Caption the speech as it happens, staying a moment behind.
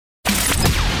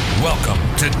Welcome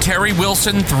to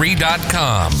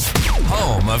TerryWilson3.com,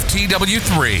 home of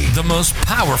TW3, the most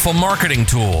powerful marketing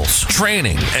tools,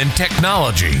 training, and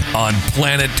technology on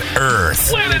planet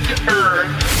Earth.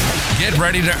 Get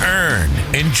ready to earn,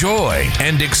 enjoy,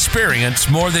 and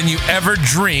experience more than you ever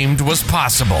dreamed was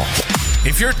possible.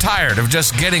 If you're tired of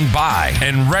just getting by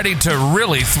and ready to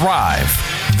really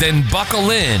thrive, then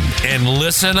buckle in and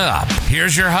listen up.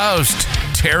 Here's your host,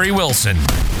 Terry Wilson.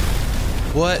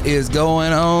 What is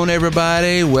going on,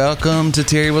 everybody? Welcome to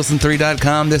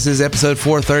TerryWilson3.com. This is episode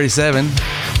 437.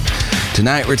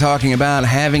 Tonight we're talking about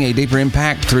having a deeper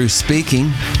impact through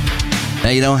speaking.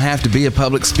 Now, you don't have to be a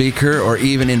public speaker or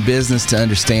even in business to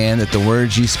understand that the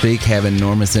words you speak have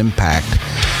enormous impact.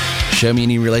 Show me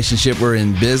any relationship we're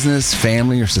in business,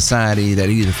 family, or society that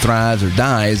either thrives or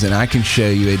dies, and I can show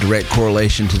you a direct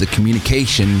correlation to the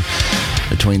communication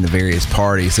between the various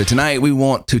parties. So tonight we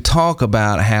want to talk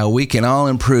about how we can all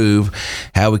improve,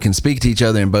 how we can speak to each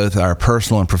other in both our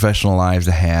personal and professional lives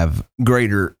to have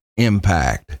greater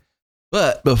impact.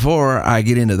 But before I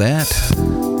get into that,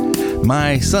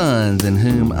 my sons, in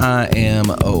whom I am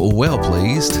well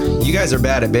pleased. You guys are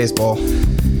bad at baseball.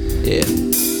 Yeah.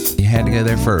 You had to go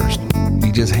there first.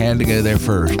 You just had to go there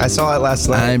first. I saw it last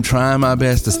night. I'm trying my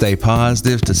best to stay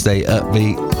positive, to stay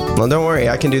upbeat. Well, don't worry.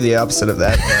 I can do the opposite of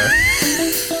that.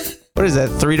 What is that,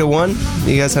 3-1?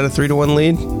 You guys had a 3-1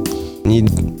 lead?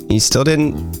 You still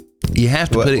didn't? You have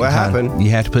to put it. What happened?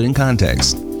 You have to put it in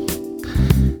context.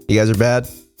 You guys are bad?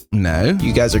 No.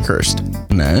 You guys are cursed?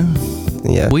 No.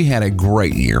 Yeah. We had a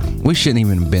great year. We shouldn't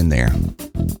even have been there.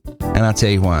 And I'll tell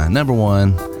you why. Number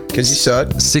one, because you suck.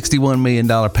 $61 million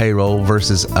payroll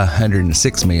versus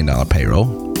 $106 million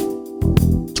payroll.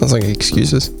 Sounds like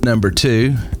excuses. Number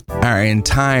two, our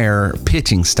entire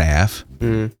pitching staff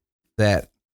that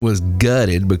was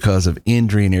gutted because of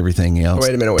injury and everything else.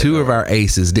 Wait a minute. Two of our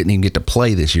aces didn't even get to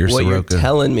play this year. What Soroka. You're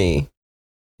telling me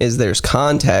is there's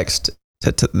context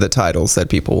to the titles that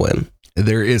people win.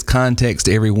 There is context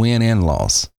to every win and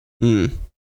loss. It's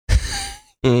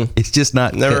just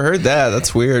not. Never heard that.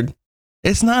 That's weird.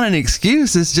 It's not an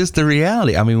excuse. It's just the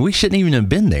reality. I mean, we shouldn't even have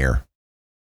been there.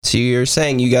 So you're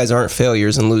saying you guys aren't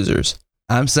failures and losers?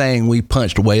 I'm saying we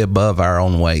punched way above our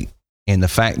own weight. And the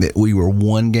fact that we were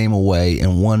one game away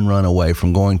and one run away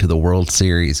from going to the World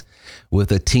Series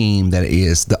with a team that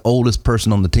is the oldest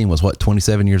person on the team was,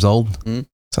 27 years old?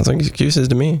 Sounds like excuses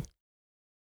to me.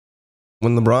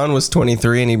 When LeBron was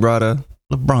 23 and he brought a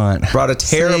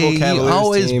terrible Cavaliers you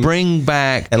always team bring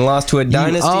back and lost to a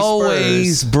dynasty you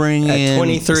always Spurs bring at in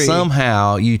 23.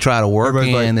 Somehow you try to work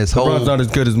in this whole. LeBron's not as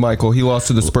good as Michael. He lost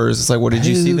to the Spurs. It's like, what did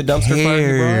you see the dumpster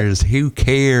fire? Who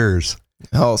cares?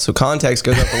 Oh, so context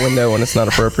goes out the window when it's not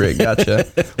appropriate. Gotcha.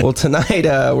 Well, tonight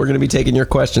we're going to be taking your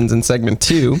questions in segment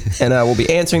 2, and we'll be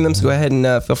answering them. So go ahead and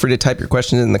feel free to type your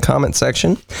questions in the comment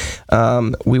section.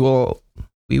 We will.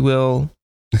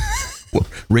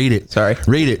 Read it. Sorry.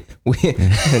 Read it.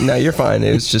 No, you're fine.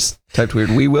 It was just typed weird.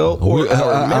 We will.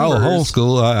 Whole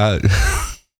school. We're going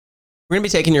to be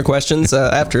taking your questions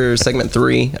after segment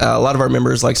 3. A lot of our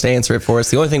members likes to answer it for us.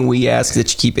 The only thing we ask is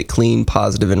that you keep it clean,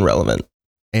 positive, and relevant.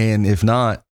 And if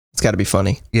not, it's got to be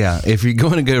funny. Yeah. If you're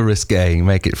going to go risque,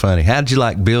 make it funny. How did you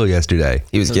like Bill yesterday?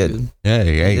 He was good. Yeah.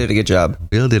 He did a good job.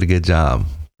 Bill did a good job.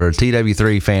 For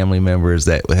TW3 family members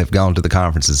that have gone to the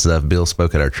conference and stuff, Bill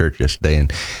spoke at our church yesterday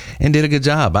and did a good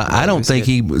job. I don't think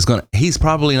he's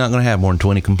probably not going to have more than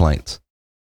 20 complaints.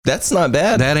 That's not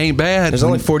bad. That ain't bad. There's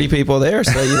only 40 people there,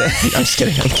 so I'm just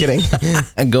kidding.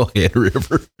 Go ahead,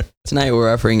 River. Tonight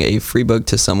we're offering a free book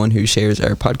to someone who shares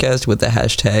our podcast with the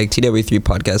hashtag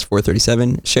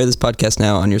TW3Podcast437. Share this podcast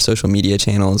now on your social media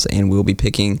channels, and we'll be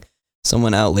picking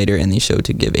someone out later in the show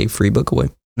to give a free book away.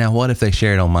 Now, what if they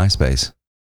share it on MySpace?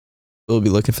 We'll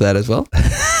be looking for that as well.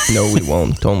 No, we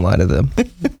won't. Don't lie to them.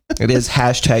 It is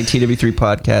hashtag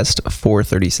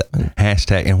TW3Podcast437.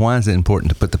 Hashtag. And why is it important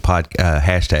to put the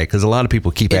hashtag? Because a lot of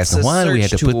people keep asking, why do we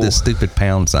have to put this stupid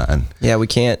pound sign? Yeah, we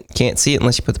can't see it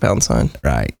unless you put the pound sign.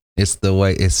 Right. It's the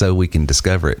way. It's so we can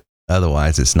discover it.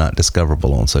 Otherwise, it's not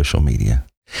discoverable on social media.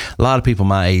 A lot of people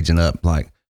my age and up like,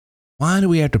 why do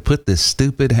we have to put this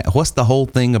stupid... What's the whole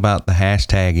thing about the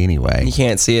hashtag anyway? You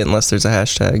can't see it unless there's a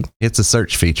hashtag. It's a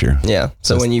search feature. Yeah.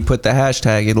 So when you put the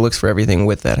hashtag, it looks for everything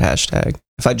with that hashtag.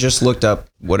 If I just looked up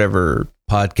whatever...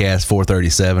 Podcast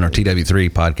 437 or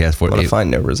TW3 Podcast 437... I'm going to find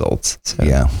no results. So.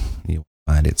 Yeah. You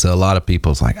find it. So a lot of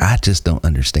people's like, I just don't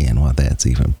understand why that's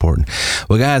even important.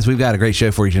 Well, guys, we've got a great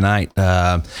show for you tonight.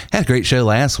 Had a great show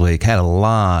last week. Had a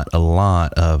lot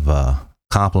of...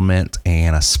 compliment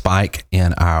and a spike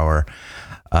in our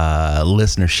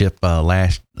listenership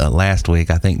last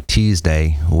week. I think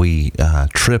Tuesday we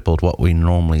tripled what we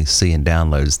normally see in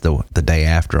downloads the day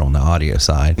after on the audio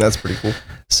side. That's pretty cool.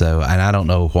 So, and I don't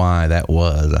know why that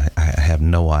was. I have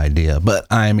no idea, but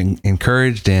I'm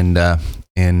encouraged and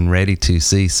ready to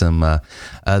see some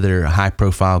other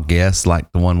high-profile guests like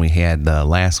the one we had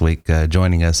last week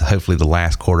joining us. Hopefully, the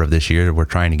last quarter of this year. We're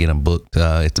trying to get them booked.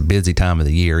 It's a busy time of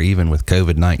the year, even with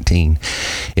COVID-19.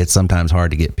 It's sometimes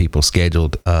hard to get people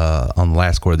scheduled on the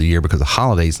last quarter of the year because of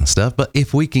holidays and stuff. But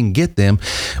if we can get them,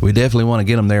 we definitely want to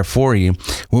get them there for you.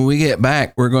 When we get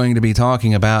back, we're going to be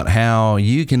talking about how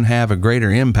you can have a greater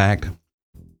impact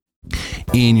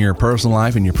in your personal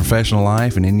life, in your professional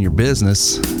life, and in your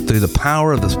business through the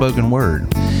power of the spoken word.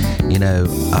 You know,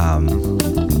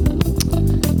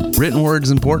 written word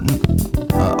is important.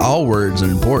 All words are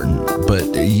important,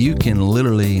 but you can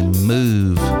literally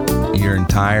move your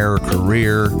entire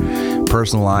career,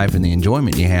 personal life, and the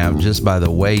enjoyment you have just by the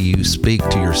way you speak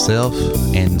to yourself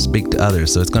and speak to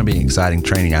others. So it's going to be an exciting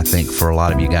training, I think, for a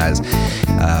lot of you guys,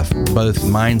 both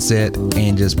mindset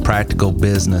and just practical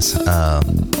business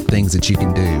things that you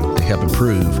can do to help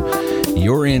improve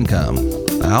your income.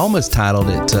 I almost titled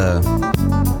it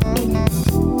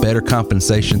Better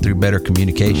Compensation Through Better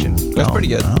Communication. That's pretty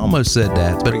good. I almost said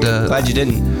that, but glad you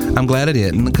didn't. I'm glad I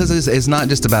didn't, because it's not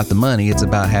just about the money, it's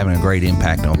about having a great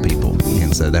impact on people.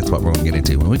 And so that's what we're going to get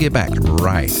into when we get back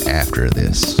right after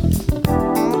this.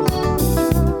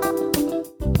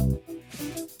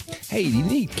 Hey, do you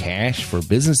need cash for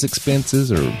business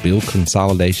expenses or bill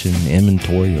consolidation,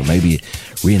 inventory, or maybe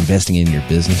reinvesting in your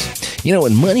business? You know,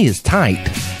 when money is tight,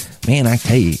 man, I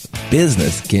tell you,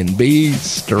 business can be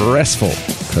stressful.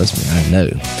 Trust me, I know.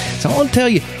 So I want to tell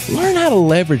you, learn how to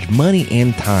leverage money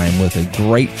and time with a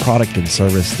great product and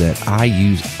service that I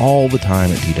use all the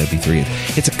time at TW3.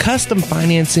 It's a custom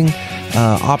financing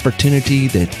opportunity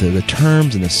that the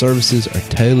terms and the services are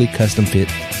totally custom fit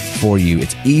for you.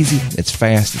 It's easy, it's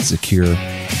fast, it's secure,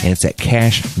 and it's at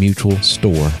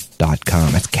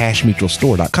cashmutualstore.com. That's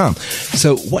cashmutualstore.com.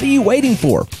 So what are you waiting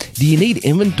for? Do you need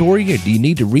inventory, or do you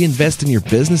need to reinvest in your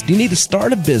business? Do you need to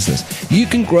start a business? You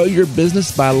can grow your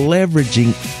business by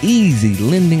leveraging easy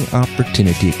lending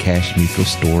opportunity at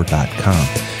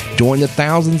cashmutualstore.com. Join the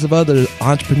thousands of other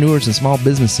entrepreneurs and small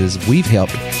businesses we've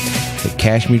helped at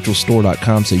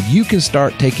cashmutualstore.com so you can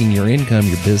start taking your income,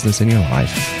 your business, and your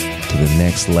life to the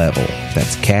next level.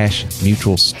 That's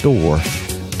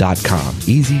cashmutualstore.com.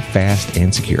 Easy, fast,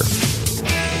 and secure.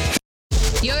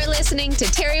 You're listening to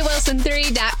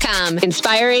TerryWilson3.com.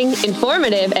 Inspiring,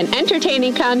 informative, and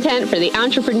entertaining content for the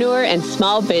entrepreneur and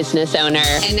small business owner.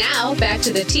 And now, back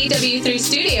to the TW3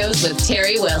 studios with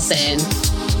Terry Wilson.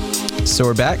 So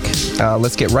we're back.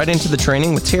 Let's get right into the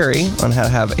training with Terry on how to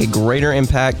have a greater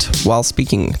impact while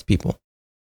speaking to people.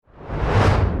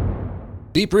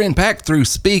 Deeper impact through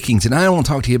speaking. Tonight I want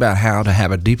to talk to you about how to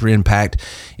have a deeper impact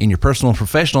in your personal and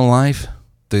professional life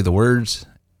through the words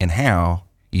and how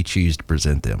you choose to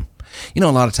present them. You know,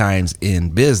 a lot of times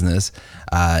in business,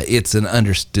 it's an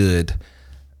understood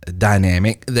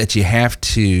dynamic that you have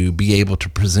to be able to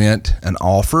present an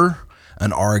offer,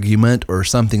 an argument, or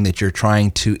something that you're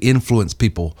trying to influence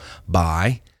people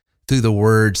by through the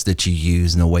words that you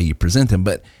use and the way you present them.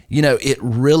 But, you know, it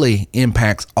really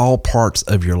impacts all parts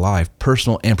of your life,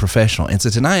 personal and professional. And so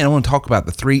tonight I want to talk about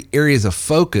the 3 areas of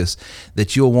focus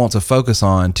that you'll want to focus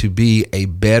on to be a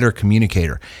better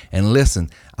communicator. And listen,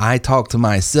 I talk to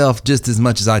myself just as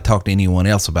much as I talk to anyone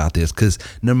else about this, because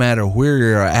no matter where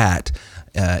you're at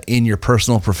in your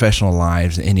personal, professional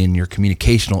lives and in your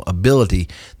communicational ability,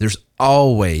 there's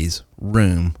always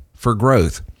room for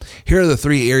growth. Here are the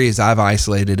 3 areas I've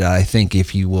isolated. I think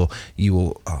if you will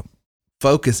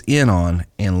focus in on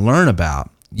and learn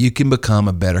about, you can become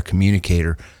a better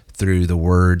communicator through the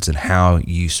words and how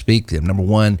you speak them. Number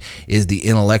 1 is the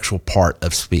intellectual part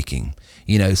of speaking.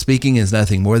 You know, speaking is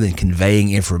nothing more than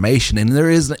conveying information, and there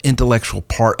is an intellectual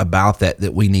part about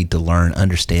that we need to learn,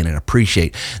 understand, and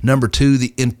appreciate. Number 2,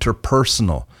 the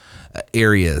interpersonal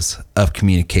areas of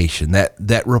communication,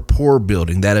 that rapport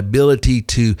building, that ability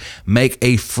to make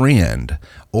a friend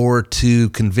or to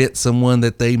convince someone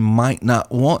that they might not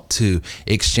want to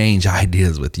exchange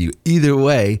ideas with you. Either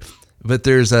way, but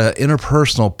there's an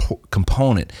interpersonal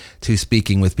component to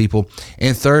speaking with people.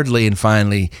 And thirdly and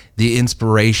finally, the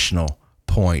inspirational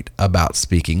point about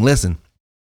speaking. Listen,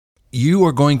 you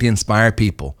are going to inspire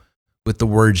people with the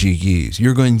words you use.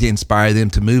 You're going to inspire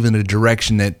them to move in a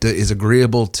direction that is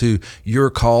agreeable to your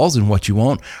cause and what you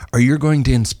want, or you're going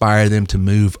to inspire them to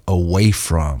move away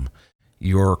from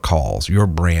your cause, your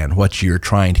brand, what you're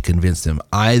trying to convince them.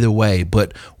 Either way,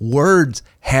 but words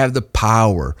have the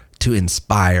power to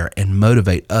inspire and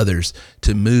motivate others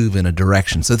to move in a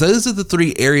direction. So those are the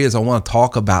 3 areas I want to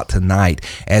talk about tonight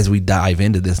as we dive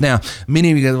into this. Now,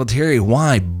 many of you guys will Terry,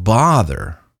 why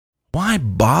bother? Why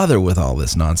bother with all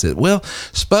this nonsense? Well,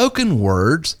 spoken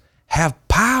words have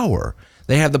power.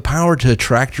 They have the power to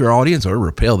attract your audience or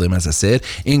repel them, as I said,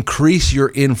 increase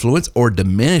your influence or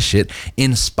diminish it,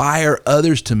 inspire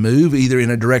others to move either in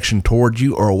a direction toward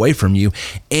you or away from you,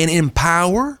 and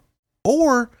empower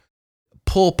or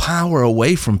pull power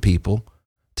away from people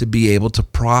to be able to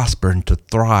prosper and to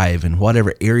thrive in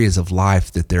whatever areas of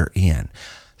life that they're in.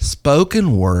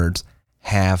 Spoken words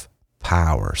have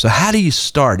power. So how do you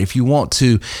start if you want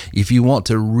to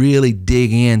really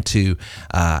dig into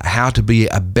how to be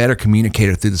a better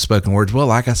communicator through the spoken words? Well,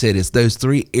 like I said, it's those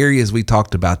 3 areas we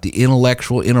talked about: the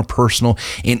intellectual, interpersonal,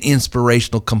 and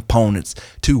inspirational components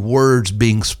to words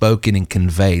being spoken and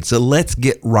conveyed. So let's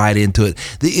get right into it.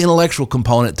 The intellectual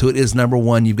component to it is, number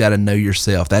 1, you've got to know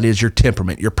yourself. That is your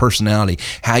temperament, your personality,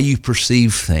 how you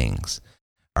perceive things.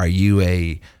 Are you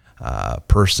a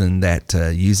person that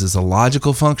uses a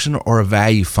logical function or a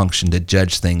value function to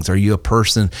judge things? Are you a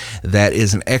person that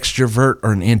is an extrovert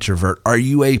or an introvert? Are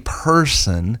you a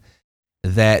person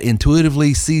that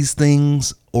intuitively sees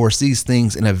things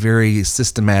in a very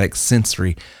systematic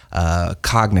sensory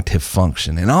cognitive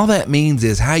function? And all that means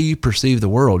is how you perceive the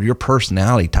world, your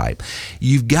personality type.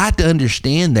 You've got to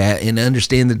understand that and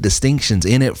understand the distinctions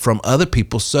in it from other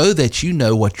people so that you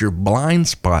know what your blind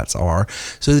spots are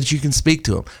so that you can speak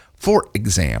to them. For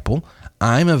example,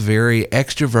 I'm a very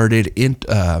extroverted,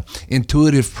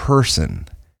 intuitive person,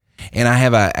 and I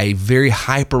have a very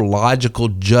hyper-logical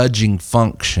judging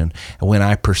function when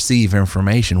I perceive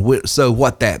information. So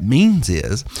what that means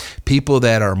is people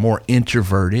that are more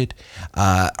introverted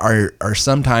are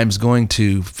sometimes going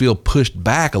to feel pushed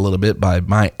back a little bit by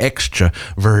my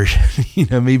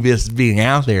extraversion, me just being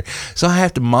out there. So I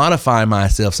have to modify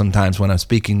myself sometimes when I'm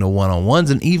speaking to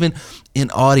one-on-ones, and even in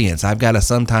audience, I've got to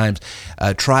sometimes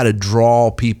try to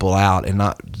draw people out and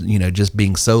not, just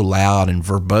being so loud and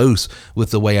verbose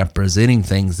with the way I'm presenting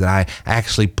things that I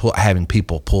actually having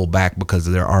people pull back because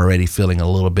they're already feeling a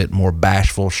little bit more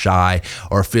bashful, shy,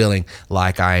 or feeling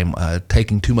like I'm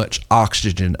taking too much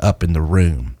oxygen up in the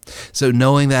room. So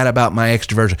knowing that about my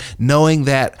extroversion, knowing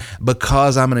that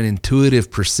because I'm an intuitive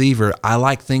perceiver, I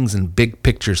like things in big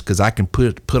pictures because I can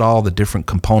put all the different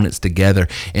components together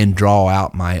and draw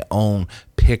out my own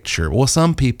picture. Well,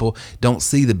 some people don't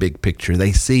see the big picture.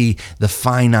 They see the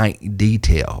finite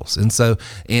details. And so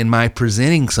in my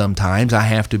presenting, sometimes I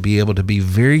have to be able to be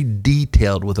very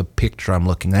detailed with a picture I'm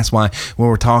looking. That's why when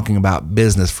we're talking about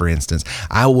business, for instance,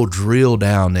 I will drill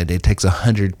down that it takes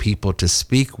 100 people to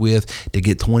speak with to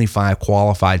get 25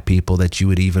 qualified people that you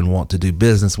would even want to do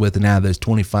business with. And out of those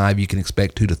 25, you can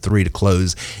expect 2 to 3 to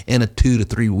close in a 2 to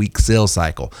 3 week sales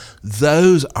cycle.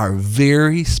 Those are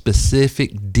very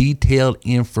specific, detailed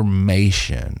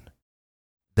information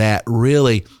that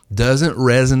really doesn't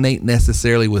resonate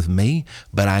necessarily with me,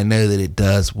 but I know that it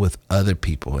does with other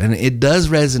people. And it does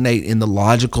resonate in the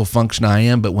logical function I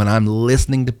am, but when I'm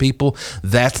listening to people,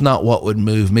 that's not what would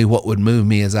move me. What would move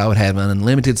me is I would have an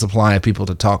unlimited supply of people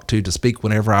to talk to speak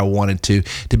whenever I wanted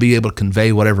to be able to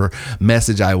convey whatever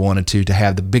message I wanted to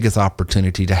have the biggest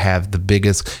opportunity to have the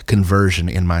biggest conversion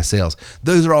in my sales.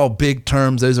 Those are all big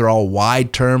terms. Those are all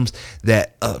wide terms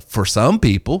that for some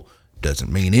people,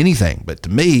 doesn't mean anything, but to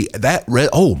me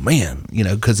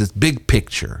because it's big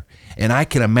picture, and I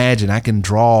can imagine, I can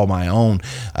draw my own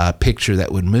picture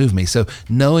that would move me. So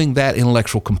knowing that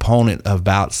intellectual component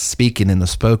about speaking in the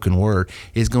spoken word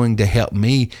is going to help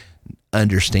me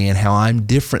understand how I'm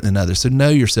different than others. So know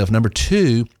yourself. Number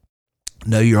 2,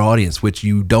 know your audience, which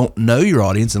you don't know your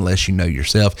audience unless you know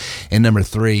yourself. And number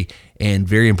 3, and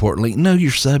very importantly, know your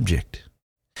subject.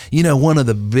 One of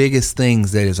the biggest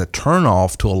things that is a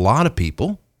turnoff to a lot of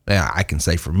people, I can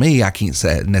say for me, I can't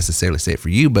necessarily say it for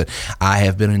you, but I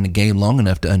have been in the game long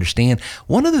enough to understand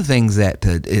one of the things that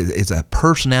is a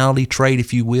personality trait,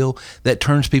 if you will, that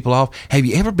turns people off. Have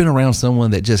you ever been around someone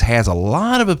that just has a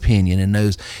lot of opinion and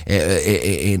knows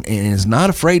and is not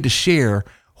afraid to share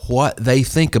what they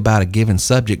think about a given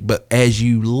subject, but as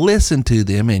you listen to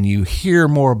them and you hear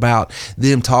more about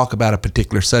them talk about a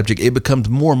particular subject, it becomes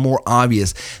more and more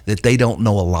obvious that they don't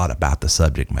know a lot about the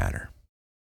subject matter.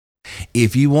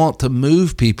 If you want to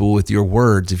move people with your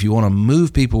words, if you want to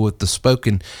move people with the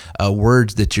spoken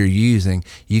words that you're using,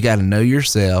 you got to know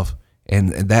yourself. And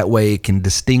that way it can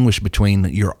distinguish between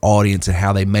your audience and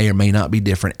how they may or may not be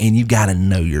different. And you got to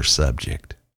know your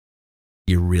subject.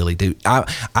 You really do.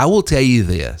 I will tell you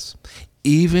this,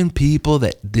 even people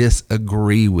that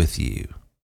disagree with you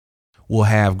will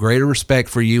have greater respect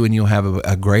for you, and you'll have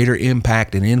a greater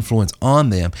impact and influence on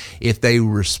them if they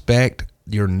respect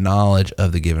your knowledge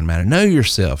of the given matter. Know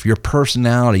yourself, your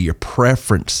personality, your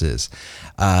preferences,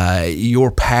 your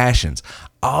passions.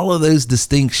 All of those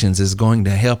distinctions is going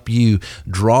to help you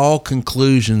draw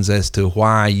conclusions as to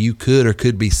why you could or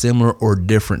could be similar or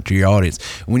different to your audience.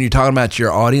 When you're talking about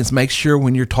your audience, make sure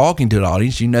when you're talking to an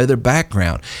audience, you know their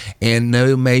background and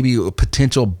know maybe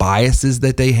potential biases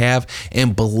that they have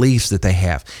and beliefs that they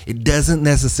have. It doesn't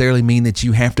necessarily mean that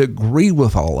you have to agree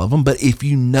with all of them, but if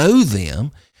you know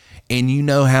them, and you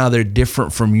know how they're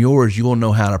different from yours, you will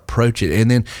know how to approach it. And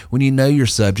then when you know your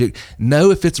subject,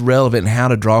 know if it's relevant and how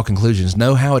to draw conclusions.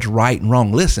 Know how it's right and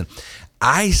wrong. Listen,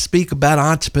 I speak about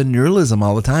entrepreneurialism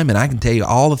all the time, and I can tell you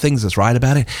all the things that's right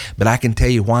about it, but I can tell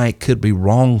you why it could be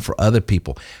wrong for other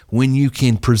people. When you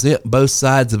can present both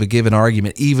sides of a given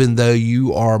argument, even though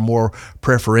you are more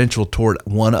preferential toward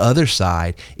one other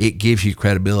side, it gives you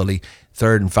credibility.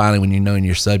 Third and finally, when you know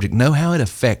your subject, know how it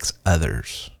affects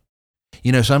others.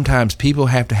 You know, sometimes people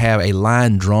have to have a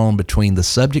line drawn between the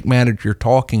subject matter you're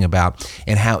talking about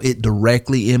and how it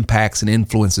directly impacts and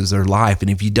influences their life. And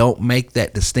if you don't make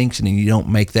that distinction and you don't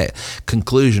make that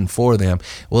conclusion for them,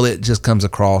 well, it just comes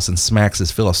across and smacks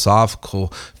as philosophical,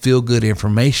 feel-good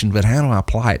information. But how do I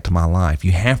apply it to my life?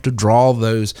 You have to draw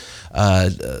those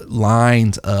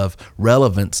lines of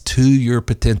relevance to your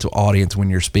potential audience when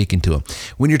you're speaking to them.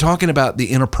 When you're talking about the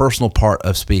interpersonal part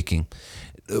of speaking,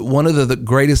 one of the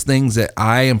greatest things that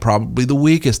I am probably the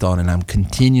weakest on, and I'm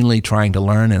continually trying to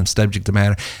learn and studying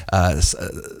the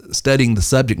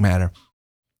subject matter,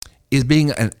 is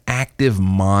being an active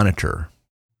monitor.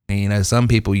 And, you know, some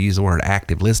people use the word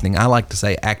active listening. I like to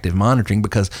say active monitoring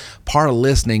because part of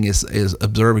listening is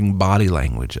observing body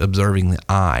language, observing the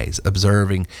eyes,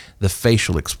 observing the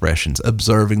facial expressions,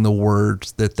 observing the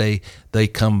words that they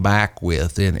come back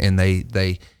with, and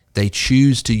they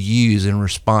choose to use in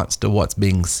response to what's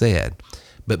being said.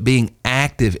 But being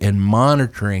active and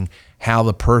monitoring how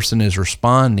the person is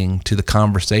responding to the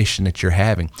conversation that you're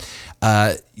having.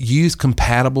 Use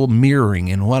compatible mirroring.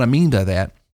 And what I mean by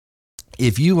that,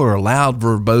 if you are a loud,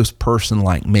 verbose person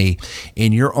like me,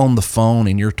 and you're on the phone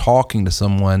and you're talking to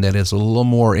someone that is a little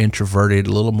more introverted,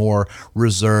 a little more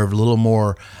reserved, a little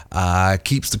more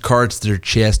keeps the cards to their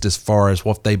chest as far as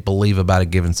what they believe about a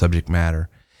given subject matter,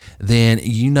 then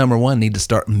you, number one, need to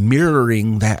start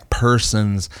mirroring that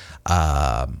person's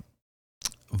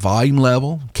volume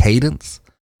level, cadence,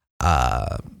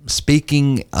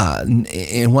 speaking.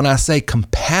 And when I say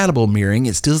compatible mirroring,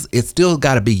 it's still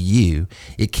got to be you.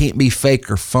 It can't be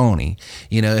fake or phony.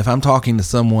 You know, if I'm talking to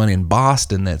someone in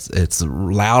Boston it's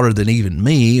louder than even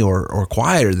me or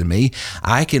quieter than me,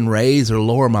 I can raise or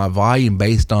lower my volume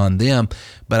based on them.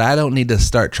 But I don't need to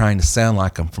start trying to sound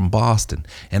like I'm from Boston.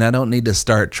 And I don't need to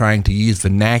start trying to use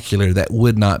vernacular that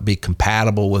would not be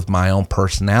compatible with my own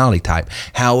personality type.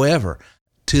 However,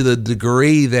 to the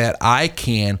degree that I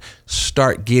can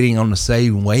start getting on the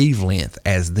same wavelength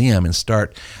as them and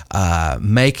start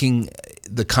making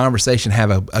the conversation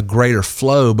have a greater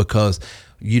flow, because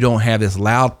you don't have this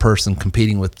loud person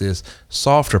competing with this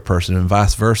softer person and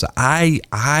vice versa.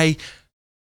 I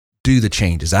do the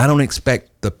changes. I don't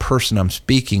expect the person I'm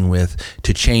speaking with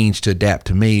to change to adapt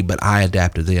to me, but I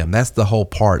adapt to them. That's the whole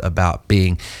part about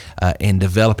being and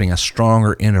developing a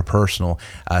stronger interpersonal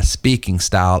speaking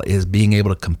style, is being able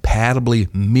to compatibly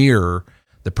mirror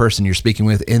the person you're speaking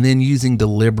with, and then using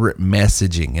deliberate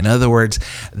messaging. In other words,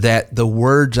 that the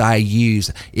words I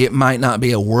use, it might not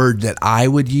be a word that I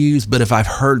would use, but if I've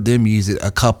heard them use it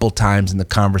a couple times in the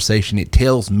conversation, it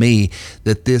tells me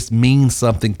that this means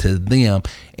something to them.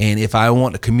 And if I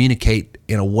want to communicate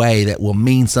in a way that will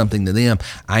mean something to them,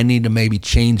 I need to maybe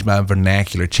change my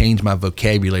vernacular, change my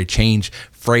vocabulary, change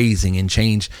phrasing, and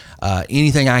change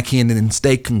anything I can, and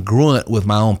stay congruent with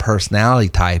my own personality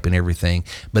type and everything.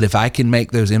 But if I can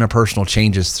make those interpersonal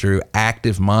changes through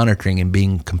active monitoring and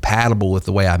being compatible with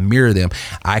the way I mirror them,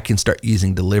 I can start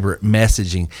using deliberate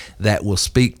messaging that will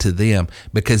speak to them,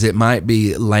 because it might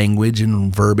be language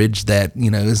and verbiage that, you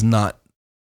know, is not,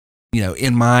 you know,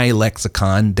 in my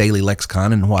lexicon, daily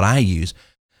lexicon, and what I use.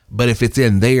 But if it's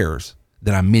in theirs,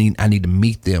 then I need to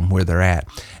meet them where they're at.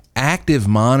 Active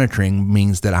monitoring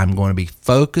means that I'm going to be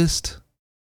focused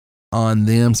on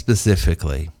them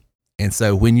specifically. And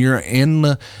so when you're in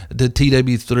the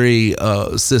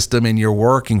TW3 system and you're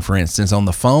working, for instance, on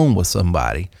the phone with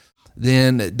somebody,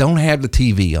 then don't have the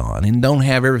TV on and don't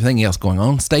have everything else going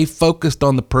on. Stay focused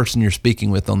on the person you're speaking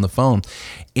with on the phone.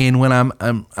 And when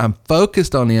I'm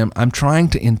focused on them, I'm trying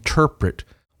to interpret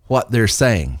what they're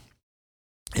saying.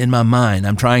 in my mind,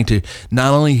 I'm trying to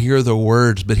not only hear the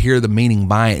words, but hear the meaning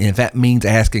by it. And if that means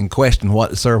asking a question,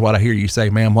 what I hear you say,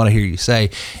 ma'am, what I hear you say,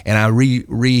 and I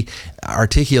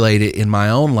re-articulate it in my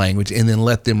own language and then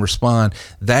let them respond,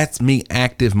 that's me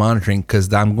active monitoring,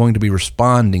 because I'm going to be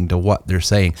responding to what they're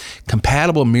saying.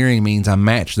 Compatible mirroring means I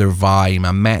match their volume,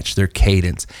 I match their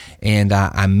cadence, and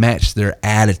I match their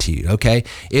attitude, okay?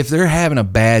 If they're having a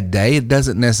bad day, it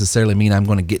doesn't necessarily mean I'm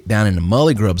going to get down into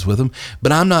mully grubs with them,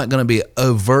 but I'm not going to be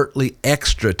overtly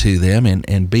extra to them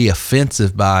and be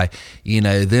offensive by,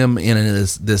 them in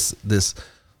this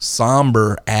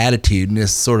somber attitude and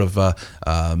this sort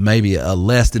of maybe a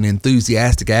less than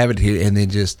enthusiastic attitude, and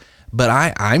then but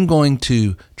I'm going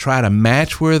to try to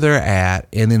match where they're at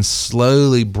and then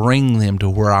slowly bring them to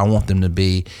where I want them to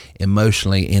be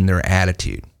emotionally in their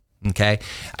attitude. Okay,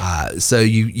 so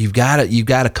you've got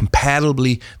to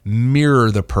compatibly mirror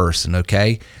the person.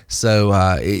 Okay, so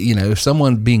if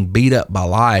someone being beat up by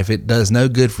life, it does no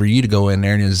good for you to go in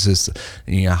there and it's just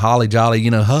holly jolly,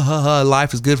 ha ha ha,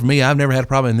 life is good for me, I've never had a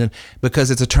problem, and then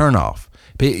because it's a turnoff.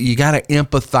 But you got to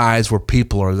empathize where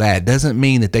people are at. Doesn't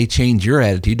mean that they change your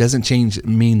attitude. Doesn't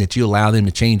mean that you allow them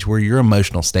to change where your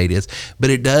emotional state is. But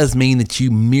it does mean that you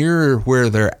mirror where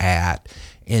they're at,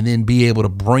 and then be able to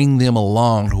bring them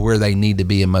along to where they need to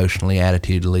be emotionally,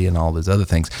 attitudinally, and all those other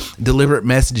things. Deliberate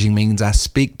messaging means I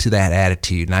speak to that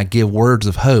attitude and I give words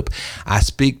of hope. I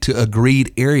speak to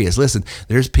agreed areas. Listen,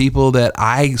 there's people that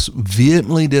I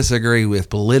vehemently disagree with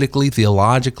politically,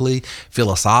 theologically,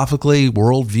 philosophically,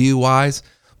 worldview-wise,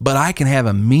 but I can have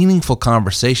a meaningful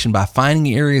conversation by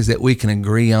finding areas that we can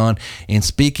agree on and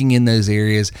speaking in those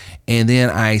areas, and then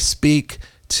I speak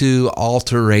to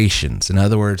alterations. In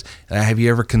other words, have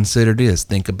you ever considered this?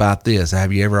 Think about this.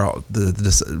 Have you ever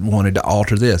wanted to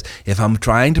alter this? If I'm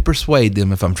trying to persuade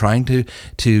them, if I'm trying to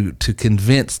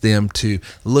convince them to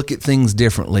look at things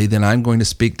differently, then I'm going to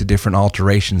speak to different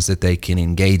alterations that they can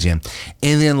engage in.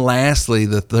 And then lastly,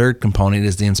 the third component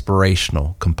is the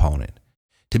inspirational component.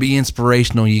 To be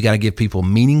inspirational, you got to give people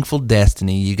meaningful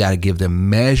destiny. You got to give them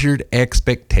measured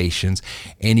expectations,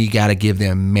 and you got to give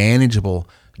them manageable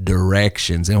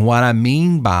directions. And what I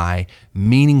mean by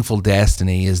meaningful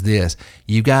destiny is this: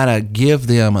 you got to give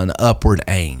them an upward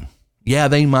aim. Yeah,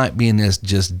 they might be in this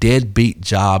just deadbeat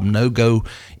job, no go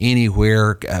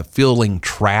anywhere, feeling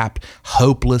trapped,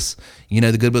 hopeless.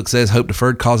 The good book says hope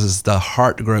deferred causes the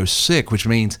heart to grow sick, which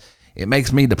means it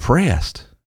makes me depressed.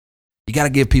 You got to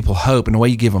give people hope, and the way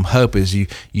you give them hope is you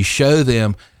show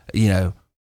them,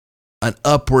 an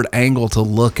upward angle to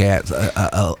look at,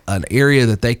 an area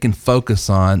that they can focus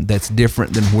on that's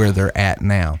different than where they're at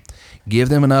now. Give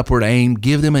them an upward aim.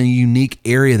 Give them a unique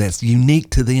area that's unique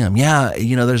to them. Yeah,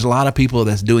 there's a lot of people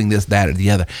that's doing this, that, or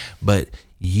the other, but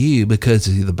you, because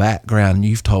of the background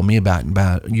you've told me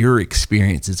about your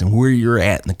experiences and where you're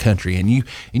at in the country, and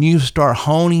you start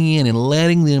honing in and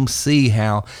letting them see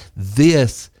how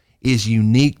this is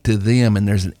unique to them, and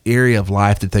there's an area of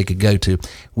life that they could go to.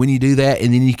 When you do that,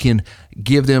 and then you can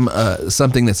give them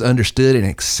something that's understood and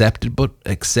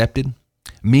accepted,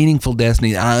 meaningful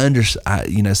destiny.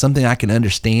 Something I can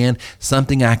understand,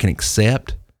 something I can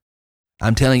accept.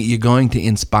 I'm telling you, you're going to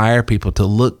inspire people to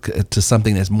look to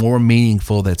something that's more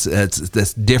meaningful, that's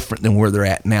different than where they're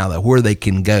at now, where they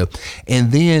can go.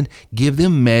 And then give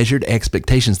them measured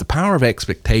expectations. The power of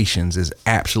expectations is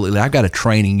absolutely, I've got a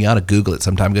training, you ought to Google it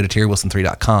sometime, go to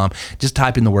TerryWilson3.com, just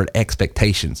type in the word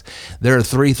expectations. There are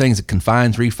three things: it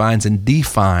confines, refines, and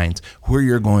defines where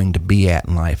you're going to be at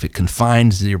in life. It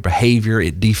confines your behavior,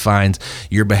 it defines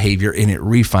your behavior, and it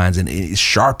refines and it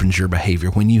sharpens your behavior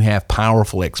when you have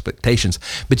powerful expectations.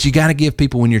 But you got to give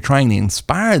people, when you're trying to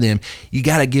inspire them, you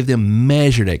got to give them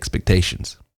measured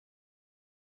expectations.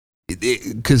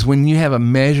 Because when you have a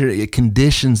measure, it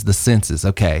conditions the senses.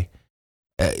 Okay.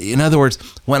 In other words,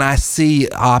 when I see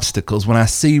obstacles, when I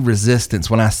see resistance,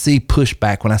 when I see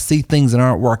pushback, when I see things that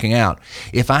aren't working out,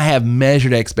 if I have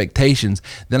measured expectations,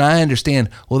 then I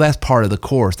understand, well, that's part of the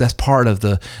course. That's part of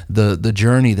the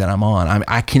journey that I'm on.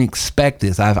 I can expect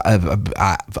this. I've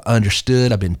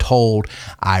understood. I've been told.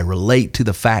 I relate to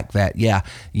the fact that,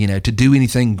 to do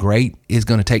anything great is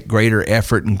going to take greater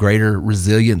effort and greater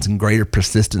resilience and greater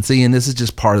persistency. And this is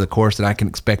just part of the course, that I can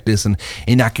expect this, and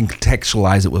I can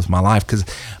contextualize it with my life, because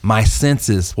my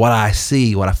senses, what I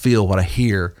see, what I feel, what I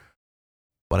hear,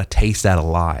 what I taste out of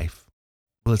life,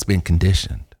 well, it's been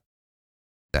conditioned.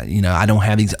 I don't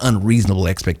have these unreasonable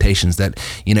expectations that,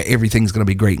 everything's going to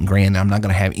be great and grand. I'm not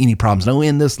going to have any problems. No,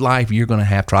 in this life, you're going to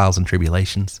have trials and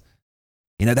tribulations.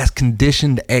 That's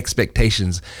conditioned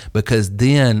expectations, because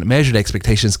then measured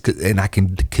expectations, and I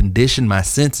can condition my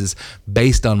senses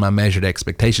based on my measured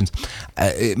expectations.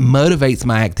 It motivates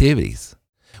my activities.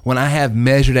 When I have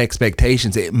measured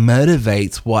expectations, it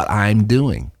motivates what I'm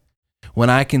doing. When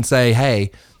I can say,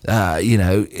 hey,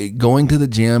 going to the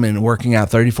gym and working out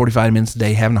 30, 45 minutes a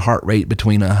day, having a heart rate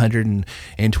between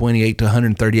 128 to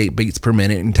 138 beats per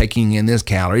minute and taking in this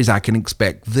calories, I can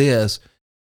expect this,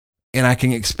 and I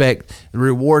can expect the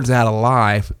rewards out of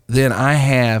life. Then I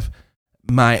have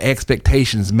my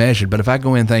expectations measured. But if I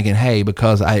go in thinking, hey,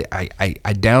 because I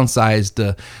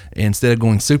downsized, instead of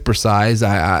going supersize,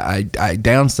 I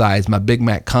downsized my Big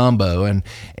Mac combo, and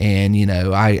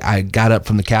I got up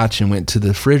from the couch and went to the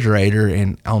refrigerator,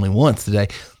 and only once today,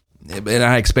 and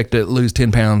I expect to lose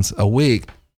 10 pounds a week.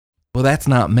 Well, that's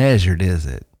not measured, is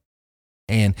it?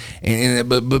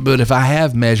 But if I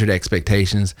have measured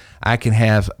expectations, I can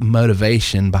have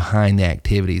motivation behind the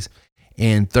activities.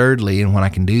 And thirdly, and when I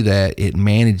can do that, it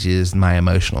manages my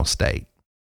emotional state.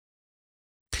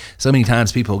 So many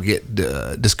times people get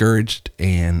discouraged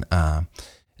and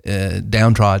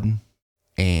downtrodden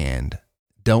and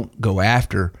don't go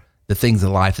after the things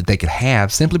in life that they could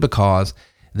have simply because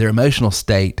their emotional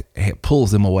state pulls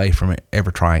them away from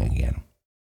ever trying again.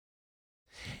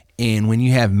 And when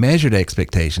you have measured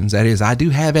expectations, that is, I do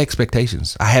have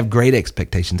expectations. I have great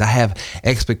expectations. I have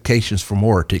expectations for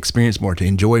more, to experience more, to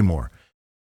enjoy more,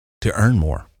 to earn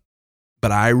more.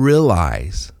 But I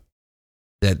realize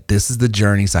that this is the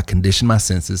journey, so I condition my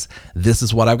senses. This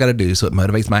is what I've got to do, so it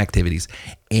motivates my activities.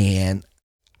 And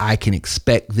I can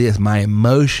expect this. My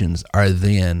emotions are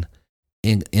then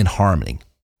in harmony.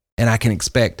 And I can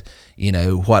expect,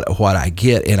 what I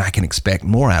get, and I can expect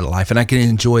more out of life, and I can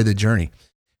enjoy the journey.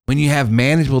 When you have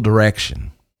manageable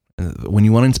direction, when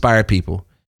you want to inspire people,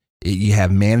 you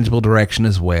have manageable direction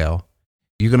as well.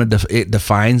 You're going to it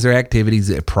defines their activities,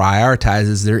 it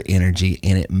prioritizes their energy,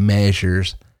 and it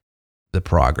measures the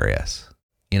progress.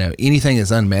 Anything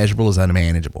that's unmeasurable is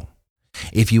unmanageable.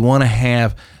 If you want to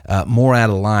have more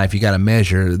out of life, you got to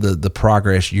measure the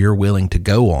progress you're willing to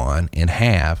go on and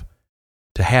have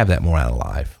to have that more out of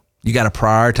life. You got to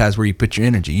prioritize where you put your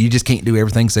energy. You just can't do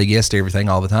everything, say yes to everything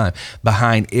all the time.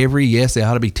 Behind every yes, there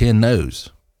ought to be 10 no's.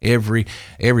 Every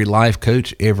life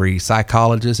coach, every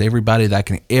psychologist, everybody that I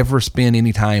can ever spend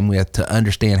any time with to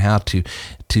understand how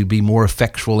to be more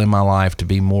effectual in my life, to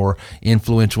be more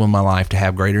influential in my life, to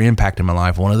have greater impact in my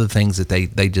life. One of the things that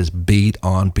they just beat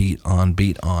on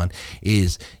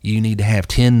is you need to have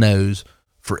 10 no's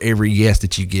for every yes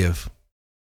that you give.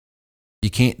 You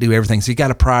can't do everything. So you got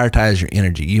to prioritize your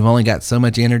energy. You've only got so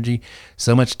much energy,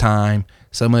 so much time,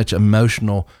 so much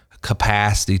emotional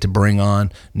capacity to bring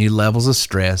on new levels of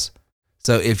stress.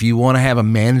 So if you want to have a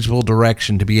manageable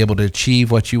direction to be able to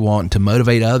achieve what you want and to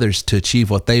motivate others to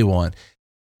achieve what they want,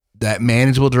 that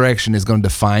manageable direction is going to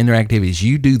define their activities.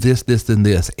 You do this, this, and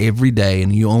this every day,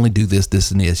 and you only do this, this,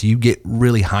 and this. You get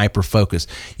really hyper-focused.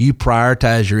 You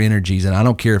prioritize your energies, and I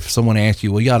don't care if someone asks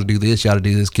you, well, you ought to do this, you ought to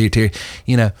do this,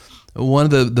 one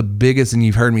of the biggest, and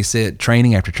you've heard me say it,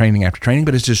 training after training after training,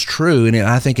 but it's just true, and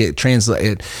I think it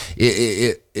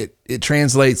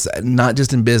translates not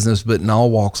just in business but in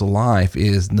all walks of life.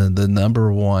 Is the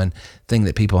number one thing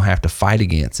that people have to fight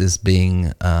against is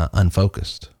being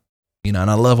unfocused. And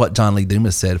I love what John Lee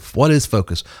Dumas said. What is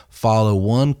focus? Follow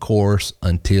one course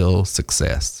until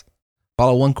success.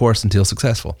 Follow one course until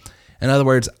successful. In other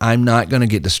words, I'm not going to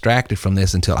get distracted from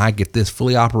this until I get this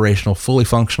fully operational, fully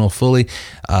functional, fully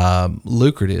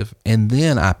lucrative, and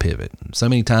then I pivot. So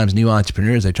many times new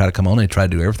entrepreneurs, they try to come on and try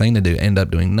to do everything they do, end up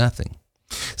doing nothing.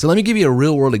 So let me give you a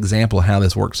real world example of how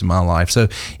this works in my life. So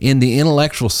in the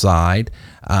intellectual side,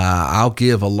 I'll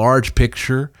give a large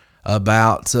picture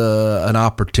about an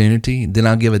opportunity, then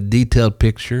I'll give a detailed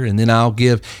picture, and then I'll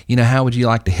give, how would you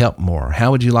like to help more? How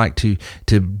would you like to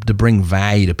bring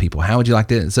value to people? How would you like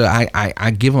to? So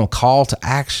I give them a call to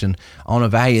action on a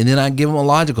value, and then I give them a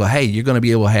logical, hey, you're going to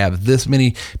be able to have this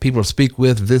many people to speak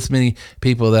with, this many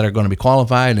people that are going to be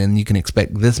qualified, and you can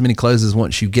expect this many closes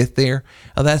once you get there.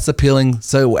 Oh, that's appealing.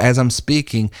 So as I'm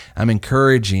speaking, I'm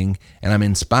encouraging and I'm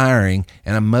inspiring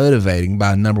and I'm motivating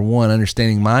by, number one,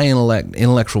 understanding my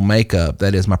intellectual makeup,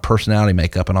 that is my personality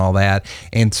makeup and all that,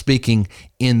 and speaking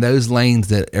in those lanes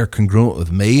that are congruent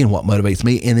with me and what motivates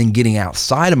me, and then getting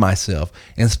outside of myself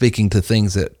and speaking to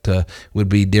things that would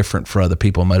be different for other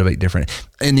people, motivate different.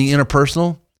 In the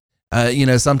interpersonal,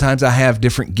 sometimes I have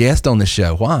different guests on the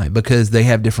show. Why? Because they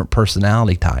have different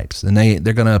personality types, and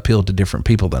they're going to appeal to different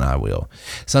people than I will.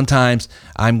 Sometimes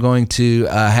I'm going to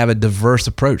have a diverse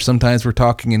approach. Sometimes we're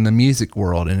talking in the music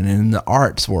world, and in the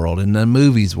arts world, in the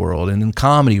movies world, and in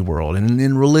comedy world, and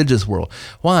in religious world.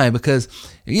 Why? Because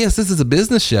yes, this is a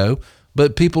business show,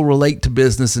 but people relate to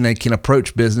business, and they can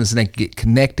approach business, and they get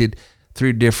connected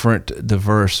through different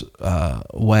diverse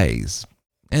ways.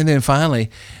 And then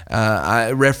finally,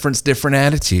 I reference different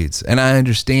attitudes. And I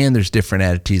understand there's different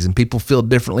attitudes and people feel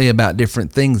differently about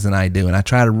different things than I do. And I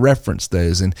try to reference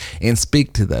those and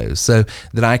speak to those so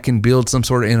that I can build some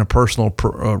sort of interpersonal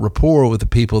rapport with the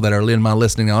people that are in my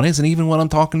listening audience. And even when I'm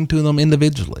talking to them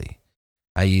individually,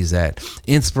 I use that.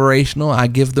 Inspirational, I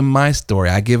give them my story.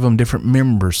 I give them different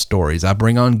members' stories. I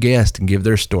bring on guests and give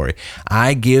their story.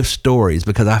 I give stories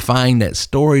because I find that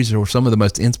stories are some of the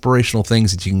most inspirational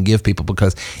things that you can give people,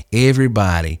 because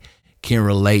everybody can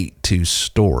relate to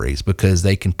stories because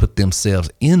they can put themselves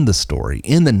in the story,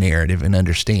 in the narrative, and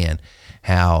understand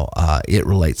how it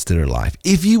relates to their life.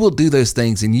 If you will do those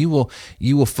things, and you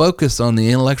will focus on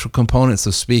the intellectual components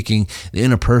of speaking, the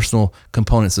interpersonal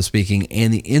components of speaking,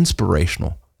 and the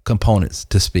inspirational components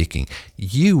to speaking,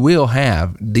 you will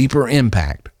have deeper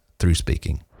impact through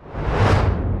speaking.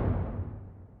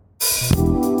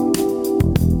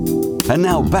 And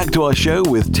now back to our show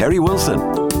with Terry Wilson.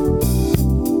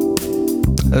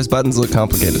 Those buttons look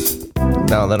complicated.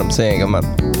 Now that I'm saying I'm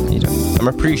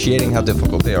appreciating how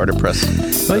difficult they are to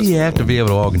press. Well, you have to be able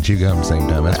to walk and chew gum at the same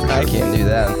time. That's for sure. I can't do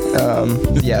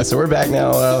that. Yeah, so we're back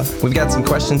now. We've got some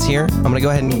questions here. I'm going to go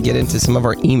ahead and get into some of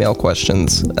our email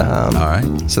questions. All right.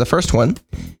 So the first one,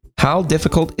 how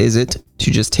difficult is it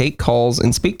to just take calls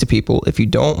and speak to people if you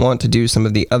don't want to do some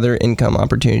of the other income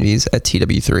opportunities at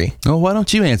TW3? Well, why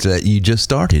don't you answer that? You just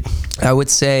started. I would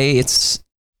say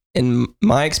in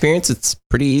my experience, it's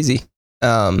pretty easy.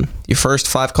 Your first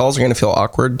 5 calls are going to feel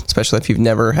awkward, especially if you've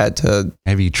never had to.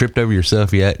 Have you tripped over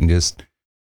yourself yet and just?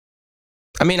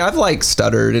 I mean, I've like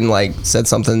stuttered and like said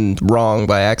something wrong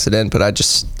by accident, but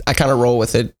I kind of roll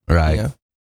with it. Right. You know?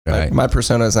 Right. Like, my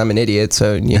persona is I'm an idiot,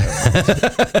 so you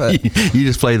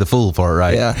just play the fool part,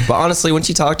 right? Yeah. But honestly, once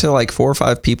you talk to like 4 or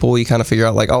 5 people, you kind of figure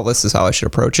out like, oh, this is how I should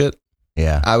approach it.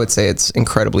 Yeah. I would say it's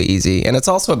incredibly easy. And it's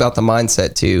also about the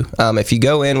mindset too. If you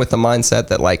go in with the mindset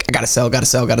that like, I gotta sell, then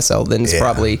it's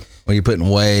probably, well, you're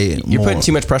putting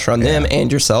too much pressure on them and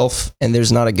yourself, and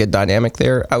there's not a good dynamic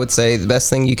there. I would say the best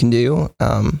thing you can do,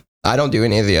 I don't do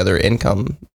any of the other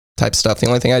income type stuff. The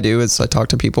only thing I do is I talk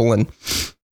to people, and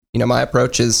my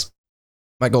approach is,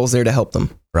 my goal is there to help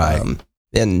them. Right.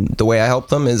 And the way I help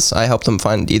them is I help them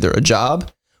find either a job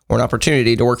or an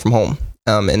opportunity to work from home.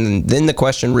 And then the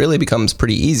question really becomes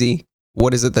pretty easy.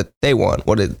 What is it that they want?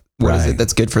 What is it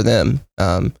that's good for them?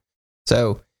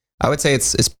 So I would say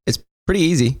it's pretty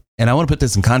easy. And I want to put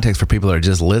this in context for people that are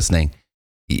just listening.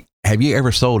 Have you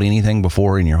ever sold anything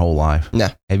before in your whole life? No.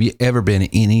 Have you ever been in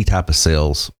any type of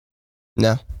sales?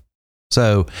 No.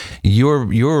 So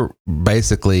your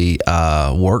basically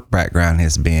work background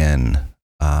has been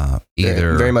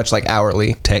either very much like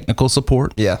hourly technical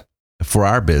support. Yeah. For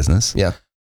our business. Yeah.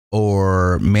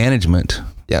 Or management.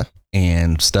 Yeah.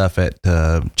 And stuff at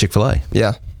Chick-fil-A.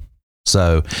 Yeah.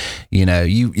 So,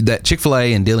 that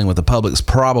Chick-fil-A and dealing with the public's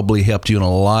probably helped you in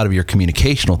a lot of your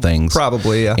communicational things.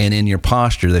 Probably, yeah. And in your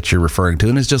posture that you're referring to.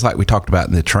 And it's just like we talked about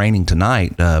in the training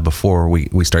tonight before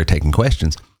we started taking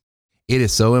questions. It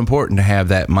is so important to have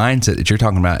that mindset that you're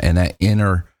talking about and that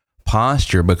inner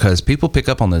posture, because people pick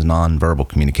up on those nonverbal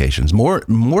communications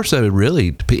more so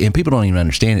really, and people don't even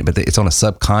understand it, but it's on a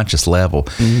subconscious level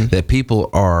that people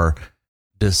are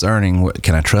discerning.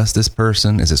 Can I trust this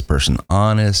person? Is this person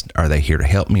honest? Are they here to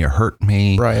help me or hurt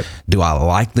me? Right. Do I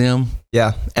like them?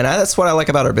 Yeah. And that's what I like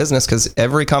about our business, because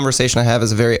every conversation I have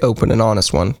is a very open and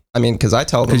honest one. I mean, because I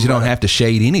tell them. Because you don't have to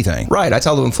shade anything. Right. I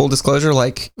tell them full disclosure,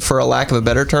 like, for a lack of a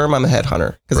better term, I'm a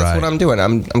headhunter. Because that's what I'm doing.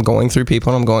 I'm going through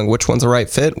people and I'm going, which one's the right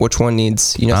fit? Which one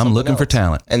needs, I'm looking for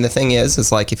talent. And the thing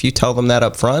is like, if you tell them that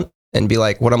up front and be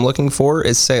like, what I'm looking for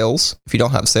is sales. If you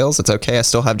don't have sales, it's okay. I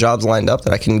still have jobs lined up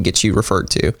that I can get you referred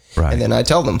to. Right. And then I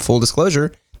tell them, full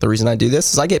disclosure, the reason I do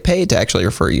this is I get paid to actually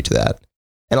refer you to that.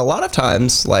 And a lot of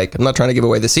times, like, I'm not trying to give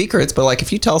away the secrets, but like,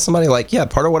 if you tell somebody like, yeah,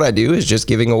 part of what I do is just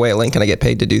giving away a link and I get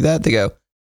paid to do that, they go,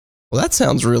 well, that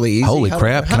sounds really easy. Holy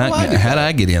crap. How do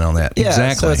I get in on that? Yeah,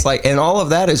 exactly. So it's like, and all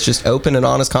of that is just open and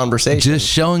honest conversation. Just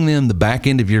showing them the back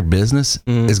end of your business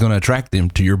is going to attract them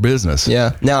to your business.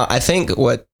 Yeah. Now, I think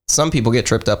what some people get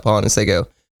tripped up on is they go,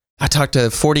 I talked to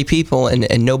 40 people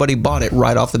and nobody bought it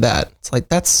right off the bat. It's like,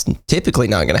 that's typically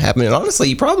not going to happen. And honestly,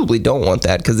 you probably don't want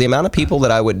that, because the amount of people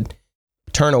that I would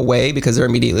turn away because they're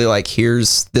immediately like,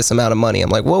 here's this amount of money. I'm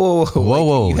like,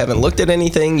 whoa. You haven't looked at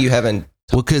anything. You haven't.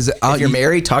 Well, because if you're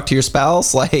married, talk to your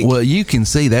spouse. Like, well, you can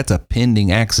see that's a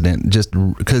pending accident just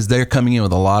because they're coming in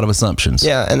with a lot of assumptions.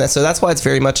 Yeah, and so that's why it's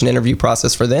very much an interview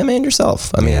process for them and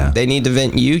yourself. I mean, they need to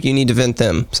vent you. You need to vent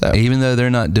them. So even though they're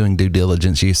not doing due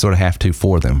diligence, you sort of have to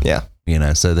for them. Yeah. you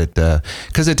know, so that,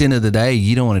 because at the end of the day,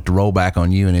 you don't want it to roll back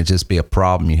on you and it just be a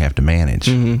problem you have to manage.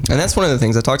 Mm-hmm. And that's one of the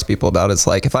things I talk to people about. It's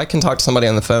like, if I can talk to somebody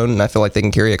on the phone and I feel like they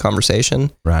can carry a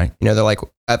conversation, Right. you know, they're like,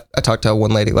 I talked to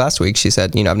one lady last week. She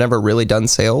said, you know, I've never really done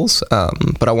sales,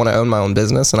 but I want to own my own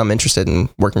business and I'm interested in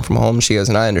working from home. She goes,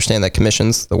 and I understand that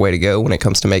commission's the way to go when it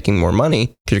comes to making more money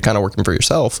because you're kind of working for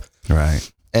yourself. Right.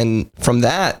 And from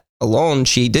that alone,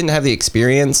 she didn't have the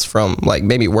experience from like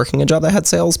maybe working a job that had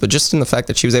sales, but just in the fact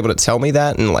that she was able to tell me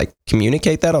that and like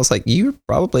communicate that, I was like, you're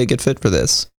probably a good fit for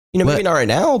this. You know, maybe not right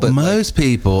now, but most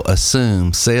people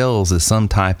assume sales is some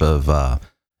type of,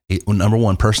 number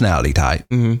one, personality type.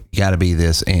 Mm-hmm. You got to be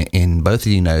this. And both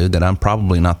of you know that I'm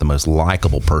probably not the most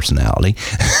likable personality.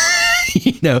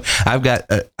 You know, I've got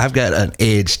an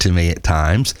edge to me at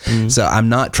times. Mm-hmm. So I'm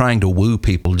not trying to woo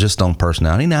people just on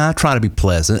personality. Now, I try to be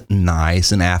pleasant and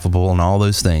nice and affable and all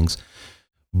those things.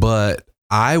 But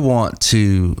I want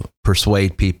to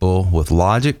persuade people with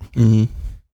logic, mm-hmm.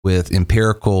 with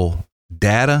empirical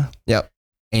data, Yep.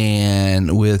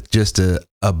 and with just a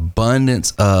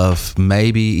abundance of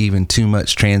maybe even too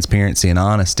much transparency and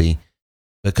honesty.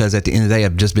 Because at the end of the day,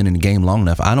 I've just been in the game long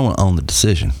enough. I don't want to own the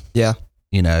decision. Yeah.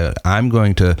 You know, I'm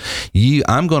going to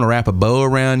wrap a bow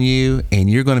around you and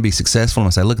you're going to be successful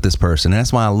and say, look at this person. And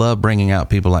that's why I love bringing out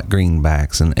people like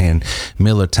Greenbacks and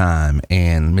Miller Time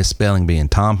and Miss Spelling Bee and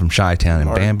Tom from Chi-Town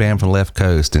and Bam Bam from Left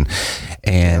Coast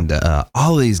and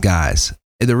all of these guys.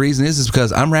 The reason is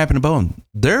because I'm wrapping a bow and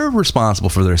they're responsible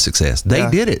for their success. They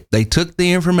did it. They took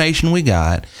the information we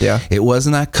got. Yeah. It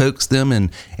wasn't I coaxed them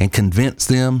and convinced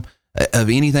them of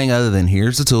anything other than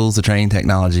here's the tools, the training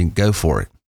technology, go for it.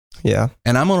 Yeah.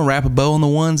 And I'm going to wrap a bow on the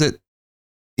ones that,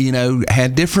 you know,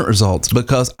 had different results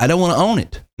because I don't want to own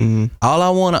it. Mm-hmm. All I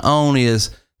want to own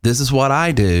is this is what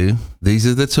I do. These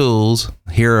are the tools.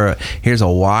 Here's a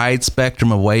wide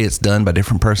spectrum of way it's done by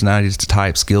different personalities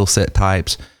types, skill set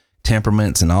types,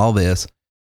 temperaments, and all this.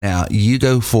 Now you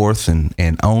go forth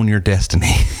and own your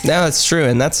destiny. No, it's true.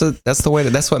 And that's the way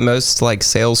that's what most like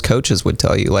sales coaches would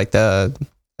tell you. Like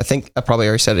I think I probably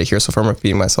already said it here, so if I'm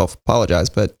repeating myself,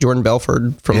 apologize. But Jordan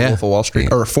Belford from Wolf of Wall Street,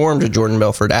 or formed Jordan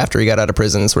Belford after he got out of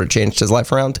prison and sort of changed his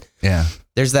life around. Yeah.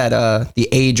 There's that the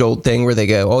age old thing where they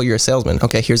go, "Oh, you're a salesman.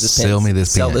 Okay, here's this pin. Sell me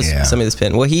this pin. Sell me this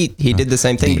pin." Well, he did the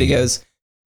same thing, but he goes,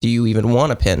 "Do you even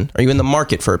want a pin? Are you in the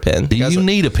market for a pin? Do you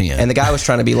need a pin?" And the guy was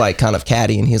trying to be like kind of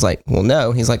catty, and he's like, "Well,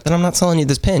 no." He's like, "Then I'm not selling you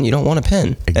this pin. You don't want a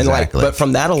pin." Exactly. And like, but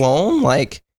from that alone,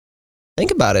 like,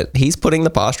 think about it. He's putting the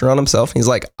posture on himself. He's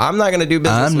like, I'm not going to do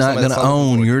business. I'm not going to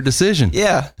own your decision.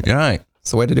 Yeah. You're right.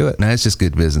 It's the way to do it. No, it's just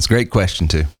good business. Great question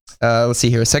too. Let's see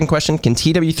here. Second question. Can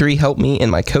TW3 help me in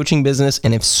my coaching business?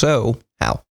 And if so,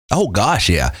 how? Oh gosh.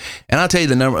 Yeah. And I'll tell you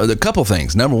the couple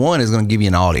things. Number one is going to give you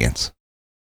an audience.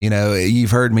 You know,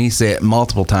 you've heard me say it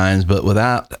multiple times, but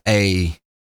without a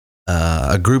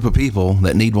group of people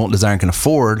that need, want, desire, and can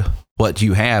afford what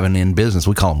you have, and in business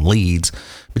we call them leads,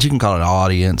 but you can call it an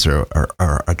audience or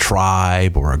a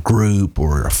tribe or a group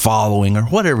or a following or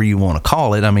whatever you want to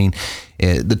call it. I mean,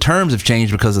 the terms have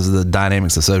changed because of the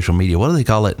dynamics of social media. What do they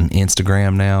call it in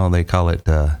Instagram now? They call it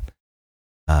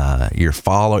your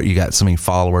follower. You got so many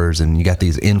followers, and you got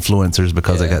these influencers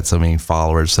because they got so many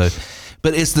followers. So,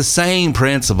 but it's the same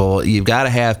principle. You've got to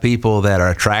have people that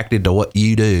are attracted to what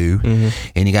you do,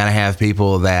 and you got to have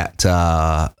people that,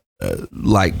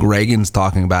 like Reagan's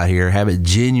talking about here, have a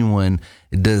genuine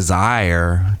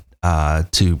desire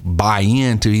to buy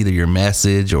into either your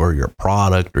message or your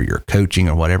product or your coaching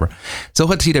or whatever. So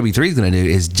what TW3 is going to do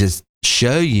is just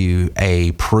show you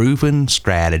a proven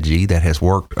strategy that has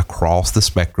worked across the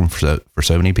spectrum for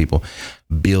so many people.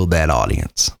 Build that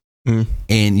audience.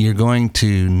 And you're going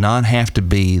to not have to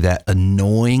be that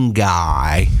annoying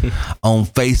guy on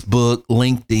Facebook,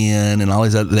 LinkedIn, and all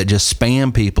these other that just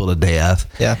spam people to death.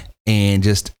 Yeah. And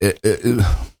just,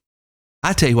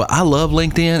 I tell you what, I love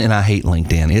LinkedIn and I hate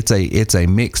LinkedIn. It's a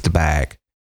mixed bag.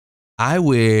 I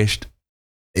wished,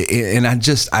 and I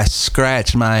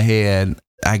scratch my head.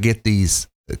 I get these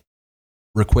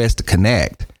requests to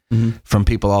connect from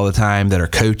people all the time that are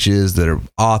coaches, that are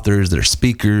authors, that are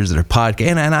speakers, that are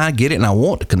podcasts. And I get it, and I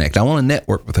want to connect. I want to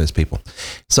network with those people.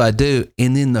 So I do.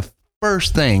 And then the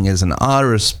first thing is an auto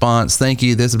response. Thank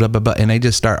you. This, blah, blah, blah. And they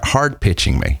just start hard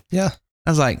pitching me. Yeah.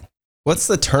 I was like, what's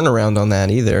the turnaround on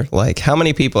that either? Like, how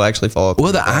many people actually follow up?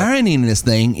 Well, the irony in this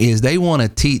thing is they want to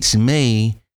teach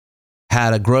me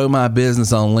how to grow my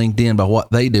business on LinkedIn by what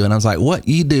they do. And I was like, what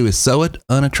you do is so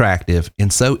unattractive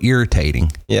and so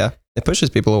irritating. Yeah. It pushes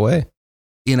people away.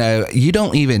 You know, you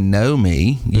don't even know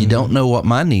me. You don't know what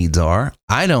my needs are.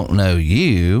 I don't know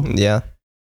you. Yeah.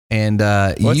 And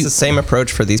it's the same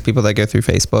approach for these people that go through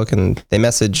Facebook and they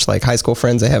message like high school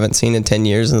friends they haven't seen in 10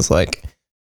 years. And it's like,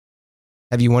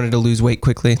 have you wanted to lose weight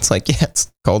quickly? It's like, yeah,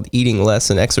 it's called eating less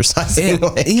and exercising.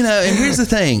 and, and here's the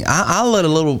thing. I'll let a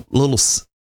little,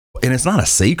 and it's not a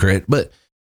secret, but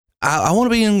I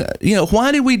want to be in,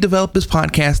 why did we develop this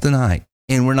podcast tonight?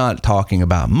 And we're not talking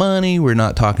about money. We're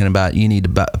not talking about you need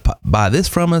to buy this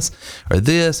from us or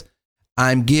this.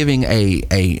 I'm giving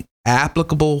a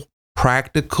applicable,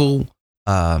 practical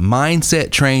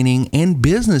mindset training and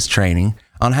business training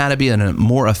on how to be a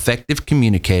more effective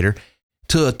communicator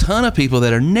to a ton of people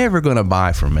that are never going to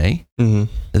buy from me,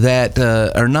 that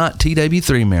are not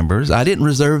TW3 members. I didn't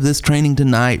reserve this training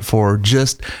tonight for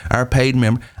just our paid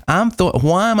member.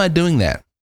 Why am I doing that?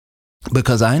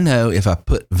 Because I know if I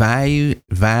put value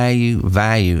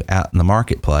out in the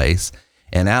marketplace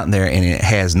and out in there, and it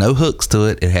has no hooks to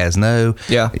it, it has no,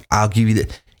 I'll give you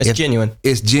that. It's genuine.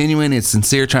 It's genuine. It's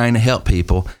sincere, trying to help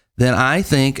people. Then I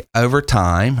think over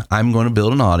time I'm going to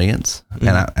build an audience, and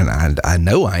I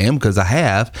know I am because I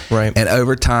have. Right. And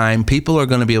over time, people are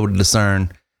going to be able to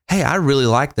discern, hey, I really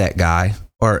like that guy,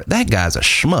 or that guy's a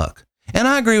schmuck. And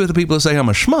I agree with the people who say I'm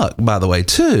a schmuck, by the way,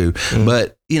 too.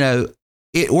 But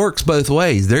it works both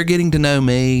ways. They're getting to know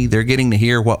me. They're getting to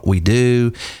hear what we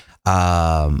do.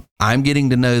 I'm getting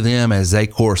to know them as they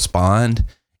correspond,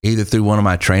 either through one of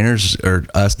my trainers or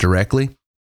us directly.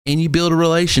 And you build a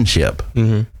relationship.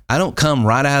 I don't come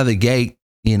right out of the gate,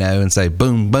 and say,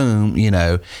 boom, boom,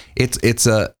 it's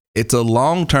a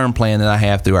long-term plan that I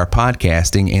have through our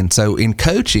podcasting. And so in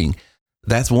coaching,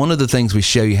 that's one of the things we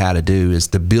show you how to do is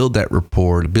to build that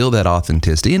rapport, to build that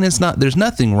authenticity. And there's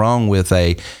nothing wrong with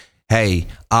hey,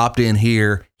 opt in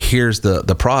here, here's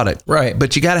the product. Right.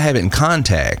 But you got to have it in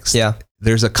context. Yeah.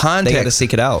 There's a context. They got to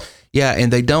seek it out. Yeah.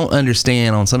 And they don't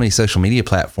understand on some of these social media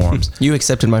platforms. You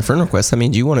accepted my friend request. That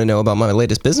means you want to know about my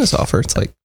latest business offer. It's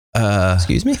like,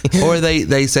 excuse me. Or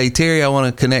they say, Terry, I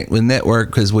want to connect with Network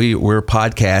because we're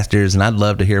podcasters and I'd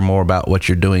love to hear more about what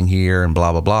you're doing here and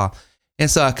blah, blah, blah.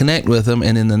 And so I connect with them.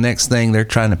 And then the next thing they're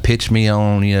trying to pitch me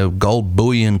on, gold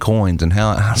bullion coins and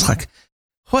how I was like,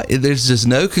 what? There's just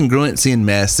no congruency in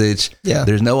message. Yeah.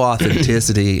 There's no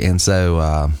authenticity. And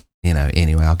so,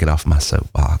 anyway, I'll get off my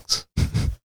soapbox.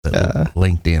 But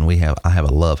LinkedIn, I have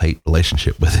a love-hate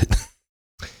relationship with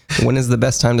it. When is the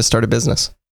best time to start a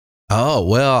business? Oh,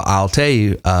 well, I'll tell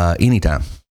you, anytime.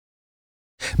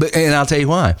 And I'll tell you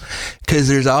why. Because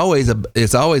it's always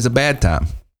a bad time.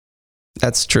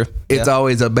 That's true. It's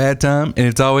always a bad time and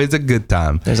it's always a good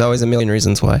time. There's always a million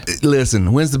reasons why.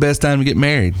 Listen, when's the best time to get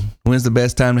married? When's the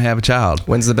best time to have a child?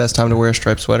 When's the best time to wear a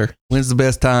striped sweater? When's the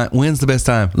best time?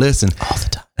 Listen. All the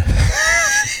time.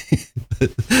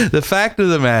 The fact of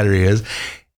the matter is,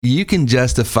 you can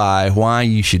justify why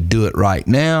you should do it right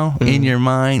now in your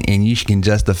mind, and you can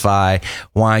justify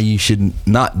why you should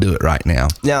not do it right now.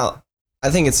 Now,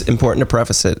 I think it's important to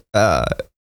preface it.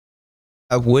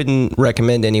 I wouldn't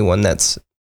recommend anyone that's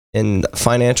in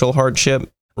financial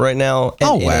hardship right now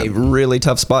and in a really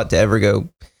tough spot to ever go.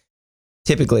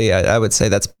 Typically, I would say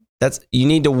that's you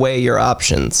need to weigh your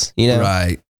options,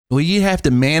 Right. Well, you have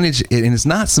to manage it, and it's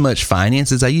not so much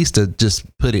finances. I used to just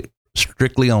put it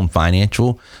strictly on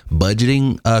financial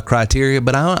budgeting criteria,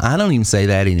 but I don't even say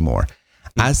that anymore.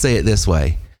 I say it this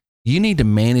way. You need to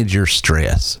manage your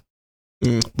stress.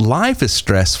 Life is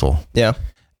stressful. Yeah.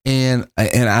 And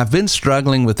I've been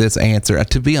struggling with this answer,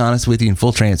 to be honest with you, in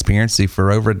full transparency,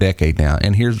 for over a decade now.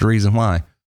 And here's the reason why.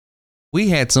 We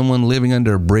had someone living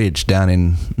under a bridge down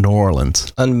in New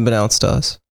Orleans. Unbeknownst to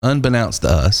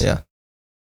us. Yeah.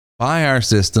 By our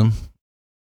system,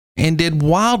 and did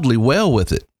wildly well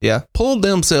with it. Yeah. Pulled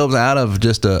themselves out of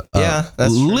just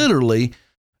literally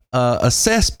a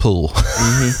cesspool.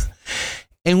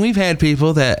 And we've had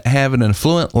people that have an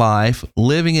affluent life,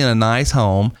 living in a nice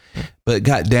home, but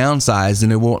got downsized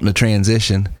and they're wanting to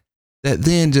transition, that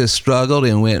then just struggled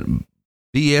and went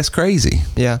BS crazy.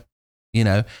 Yeah.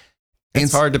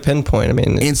 It's hard to pinpoint.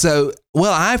 And so,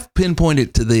 I've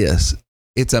pinpointed to this.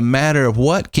 It's a matter of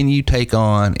what can you take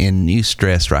on in new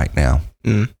stress right now?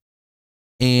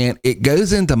 And it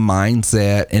goes into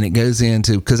mindset, and it goes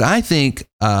into, because I think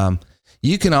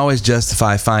you can always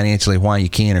justify financially why you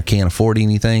can or can't afford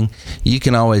anything. You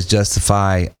can always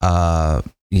justify,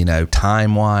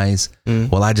 time wise.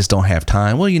 Well, I just don't have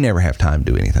time. Well, you never have time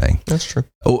to do anything. That's true.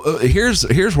 Here's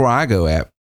where I go at.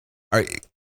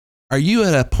 Are you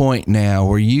at a point now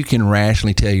where you can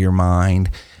rationally tell your mind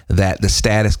that the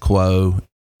status quo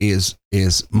is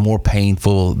more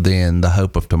painful than the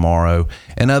hope of tomorrow?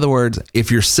 In other words,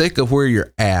 if you're sick of where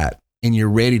you're at and you're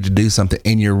ready to do something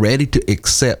and you're ready to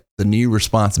accept the new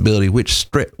responsibility, which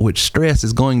stress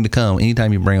is going to come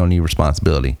anytime you bring on new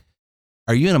responsibility.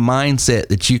 Are you in a mindset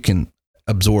that you can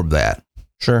absorb that?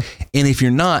 Sure. And if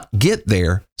you're not, get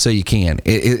there so you can.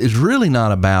 It's really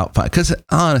not about, because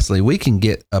honestly, we can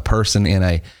get a person in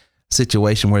a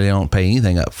situation where they don't pay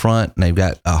anything up front and they've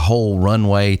got a whole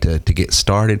runway to get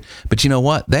started. But you know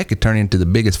what? That could turn into the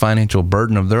biggest financial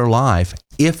burden of their life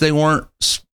if they weren't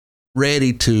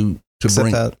ready to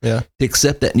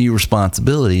accept that new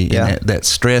responsibility and that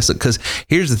stress. Because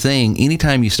here's the thing,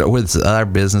 anytime you start, whether it's our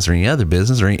business or any other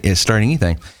business or starting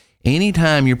anything,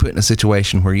 anytime you're put in a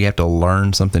situation where you have to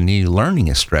learn something new, learning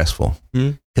is stressful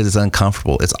because it's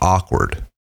uncomfortable. It's awkward.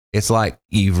 It's like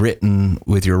you've written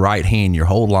with your right hand your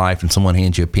whole life and someone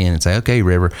hands you a pen and say, okay,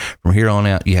 River, from here on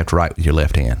out, you have to write with your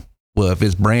left hand. Well, if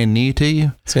it's brand new to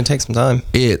you, it's going to take some time.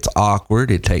 It's awkward.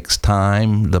 It takes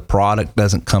time. The product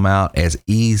doesn't come out as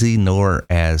easy nor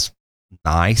as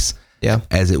nice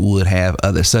as it would have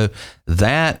others. So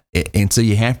so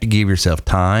you have to give yourself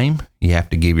time. You have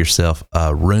to give yourself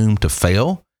room to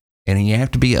fail, and you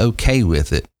have to be okay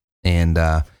with it. And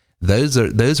those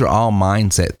are all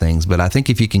mindset things. But I think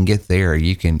if you can get there,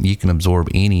 you can absorb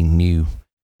any new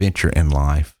venture in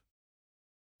life.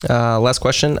 Last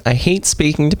question. I hate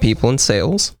speaking to people in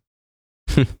sales.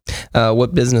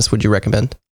 What business would you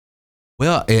recommend?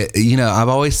 Well, I've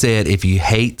always said if you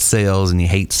hate sales and you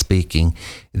hate speaking,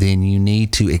 then you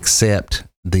need to accept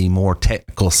the more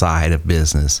technical side of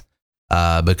business,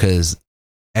 because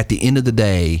at the end of the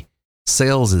day,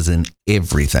 sales is in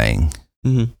everything.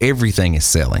 Mm-hmm. Everything is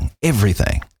selling,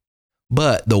 everything.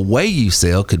 But the way you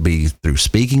sell could be through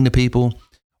speaking to people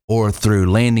or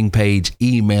through landing page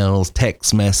emails,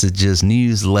 text messages,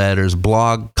 newsletters,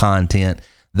 blog content.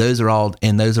 Those are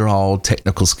all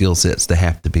technical skill sets that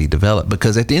have to be developed,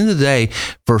 because at the end of the day,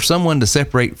 for someone to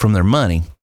separate from their money,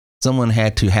 someone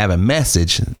had to have a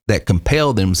message that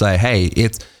compelled them to say, hey,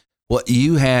 it's what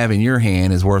you have in your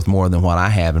hand is worth more than what I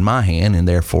have in my hand, and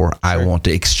therefore I want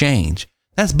to exchange.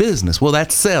 That's business. Well,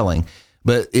 that's selling.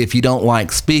 But if you don't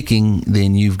like speaking,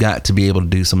 then you've got to be able to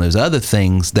do some of those other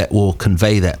things that will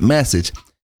convey that message.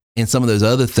 And some of those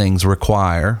other things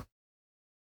require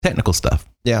technical stuff.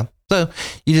 Yeah. So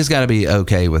you just got to be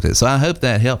okay with it. So I hope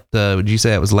that helped. Would you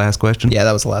say that was the last question? Yeah,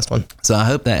 that was the last one. So I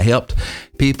hope that helped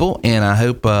people, and I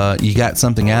hope you got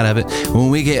something out of it. When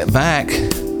we get back,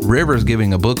 River's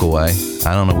giving a book away.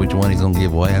 I don't know which one he's going to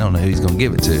give away. I don't know who he's going to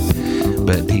give it to.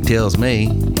 But he tells me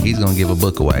he's going to give a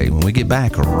book away when we get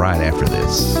back right after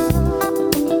this.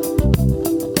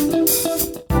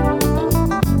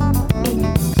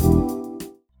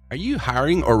 Are you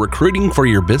hiring or recruiting for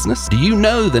your business? Do you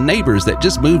know the neighbors that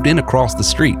just moved in across the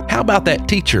street? How about that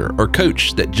teacher or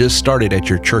coach that just started at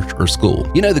your church or school?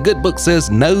 You know, the good book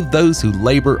says, know those who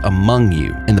labor among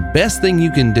you. And the best thing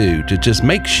you can do to just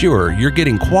make sure you're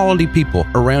getting quality people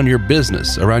around your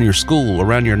business, around your school,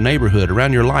 around your neighborhood,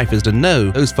 around your life is to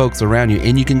know those folks around you.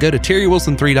 And you can go to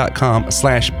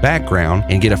terrywilson3.com/background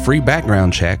and get a free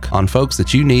background check on folks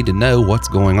that you need to know what's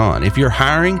going on. If you're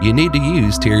hiring, you need to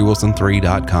use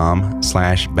terrywilson3.com/background.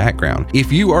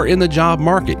 If you are in the job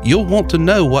market, you'll want to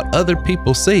know what other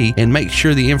people see and make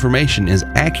sure the information is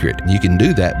accurate. You can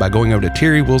do that by going over to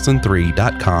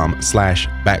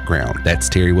terrywilson3.com/background. That's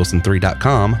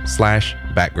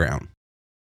terrywilson3.com/background.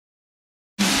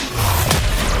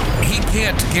 He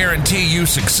can't guarantee you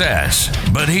success,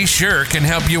 but he sure can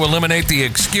help you eliminate the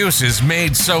excuses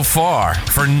made so far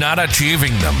for not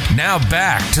achieving them. Now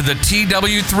back to the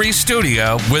TW3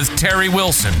 studio with Terry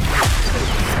Wilson.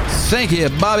 Thank you,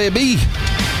 Bobby B.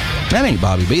 That ain't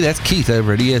Bobby B. That's Keith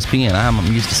over at ESPN. I'm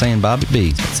used to saying Bobby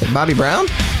B. Say Bobby Brown?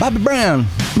 Bobby Brown.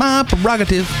 My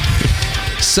prerogative.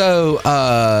 So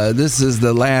this is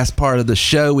the last part of the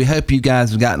show. We hope you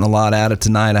guys have gotten a lot out of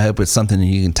tonight. I hope it's something that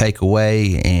you can take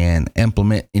away and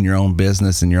implement in your own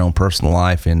business and your own personal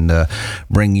life and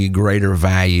bring you greater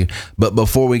value. But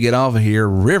before we get off of here,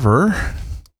 River...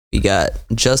 We got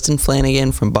Justin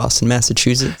Flanagan from Boston,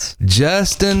 Massachusetts.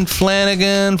 Justin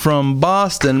Flanagan from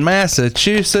Boston,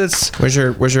 Massachusetts. Where's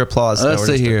your applause? Let's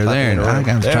see here. There. I'm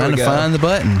trying to find the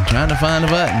button.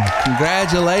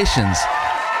 Congratulations.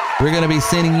 We're going to be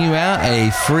sending you out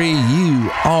a free You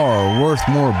Are Worth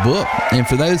More book. And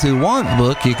for those who want the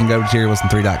book, you can go to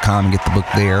terrywilson3.com and get the book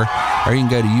there. Or you can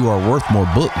go to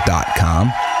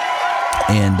youareworthmorebook.com.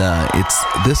 And it's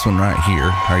this one right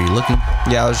here. Are you looking?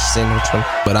 Yeah, I was just seeing which one.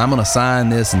 But I'm going to sign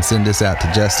this and send this out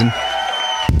to Justin.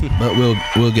 But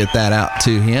we'll get that out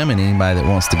to him and anybody that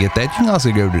wants to get that. You can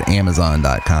also go to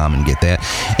Amazon.com and get that.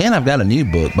 And I've got a new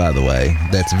book, by the way,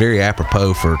 that's very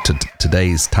apropos for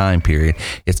today's time period.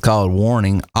 It's called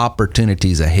Warning: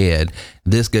 Opportunities Ahead.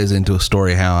 This goes into a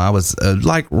story how I was,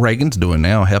 like Reagan's doing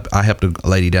now. I helped a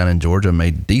lady down in Georgia,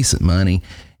 made decent money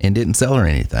and didn't sell her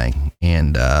anything.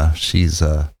 And she's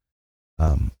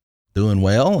doing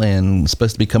well and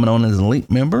supposed to be coming on as an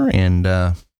elite member. And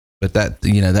but that,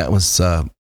 that was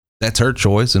that's her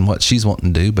choice and what she's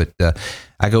wanting to do. But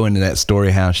I go into that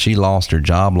story how she lost her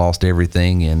job, lost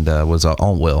everything, and was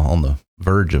on the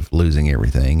verge of losing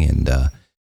everything,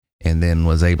 and then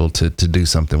was able to do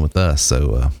something with us.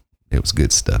 So it was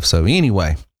good stuff. So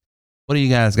anyway, what do you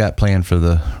guys got planned for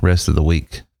the rest of the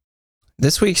week?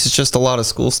 This week's is just a lot of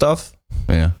school stuff.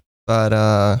 Yeah.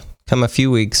 But come a few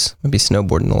weeks, I'll be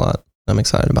snowboarding a lot. I'm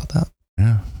excited about that.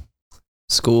 Yeah.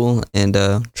 School and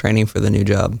training for the new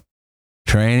job.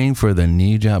 Training for the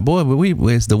new job. Boy, but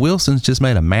the Wilsons just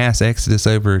made a mass exodus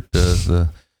over at the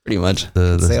Pretty much.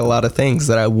 Say a lot of things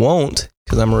that I won't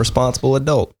because I'm a responsible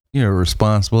adult. You're a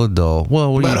responsible adult.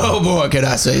 Well, oh boy, could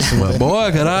I say something?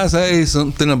 Boy, could I say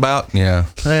something about, yeah.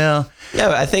 Well, yeah,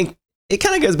 I think it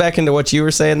kind of goes back into what you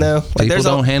were saying though. Like people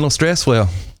don't handle stress well.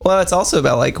 Well, it's also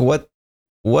about like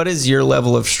what is your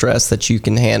level of stress that you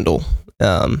can handle?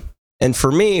 And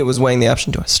for me, it was weighing the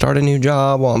option: do I start a new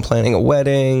job while I'm planning a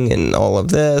wedding and all of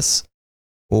this,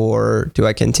 or do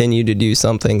I continue to do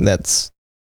something that's,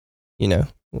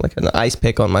 like an ice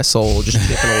pick on my soul, just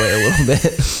chipping away a little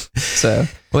bit? So,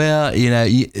 well,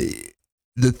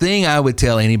 the thing I would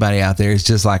tell anybody out there is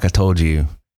just like I told you.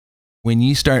 When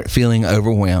you start feeling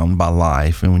overwhelmed by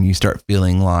life, and when you start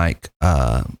feeling like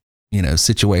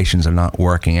situations are not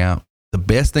working out, the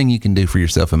best thing you can do for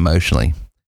yourself emotionally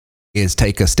is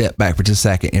take a step back for just a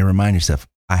second and remind yourself,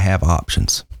 I have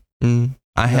options.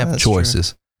 I have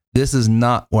choices. True. This is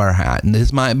not where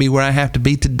this might be where I have to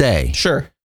be today. Sure.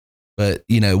 But,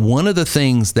 one of the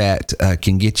things that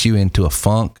can get you into a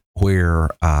funk where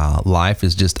life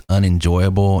is just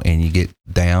unenjoyable and you get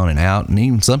down and out, and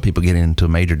even some people get into a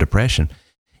major depression,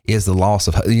 is the loss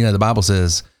of, the Bible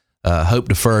says, hope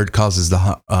deferred causes the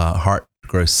heart to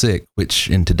grow sick, which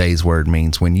in today's word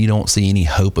means when you don't see any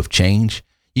hope of change,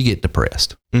 you get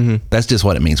depressed. Mm-hmm. That's just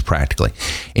what it means practically.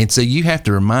 And so you have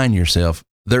to remind yourself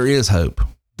there is hope,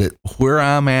 that where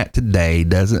I'm at today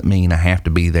doesn't mean I have to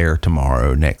be there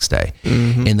tomorrow or next day.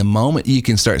 Mm-hmm. And the moment you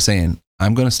can start saying,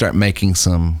 I'm going to start making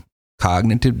some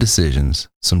cognitive decisions,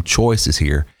 some choices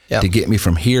here to get me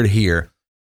from here to here,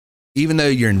 even though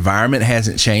your environment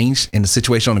hasn't changed and the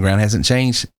situation on the ground hasn't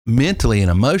changed, mentally and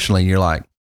emotionally, you're like,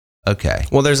 okay.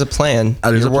 Well, there's a plan.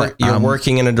 You're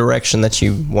working in a direction that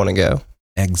you want to go.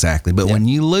 Exactly. But when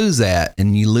you lose that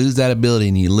and you lose that ability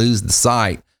and you lose the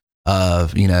sight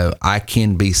of, I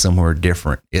can be somewhere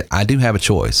different. I do have a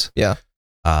choice. Yeah.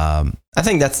 I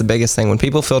think that's the biggest thing. When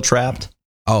people feel trapped.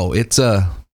 Oh, it's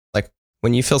like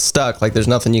when you feel stuck, like there's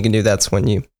nothing you can do. That's when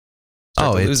you.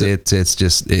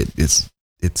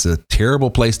 It's a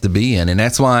terrible place to be in. And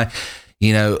that's why,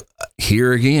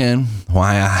 here again,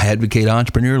 why I advocate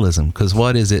entrepreneurialism, because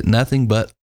what is it? Nothing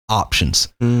but options,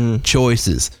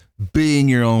 choices, being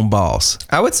your own boss.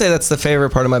 I would say that's the favorite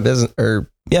part of my business,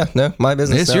 my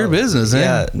business. It's your business.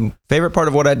 Yeah. Favorite part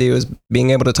of what I do is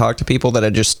being able to talk to people that I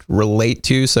just relate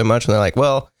to so much. And they're like,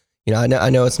 well, I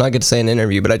know it's not good to say in an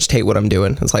interview, but I just hate what I'm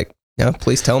doing. It's like,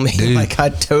 please tell me. Dude. Like, I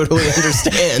totally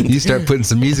understand. You start putting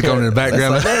some music on in the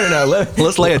background. Like, no.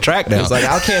 Let's lay a track down. It's like,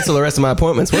 I'll cancel the rest of my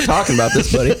appointments. We're talking about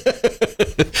this, buddy.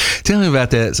 Tell me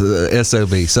about that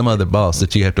SOB, some other boss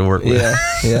that you have to work with.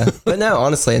 Yeah. But no,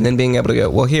 honestly, and then being able to go,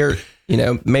 well, here,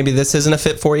 maybe this isn't a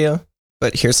fit for you,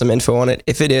 but here's some info on it.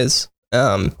 If it is,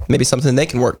 maybe something they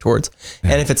can work towards.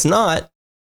 Yeah. And if it's not,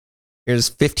 here's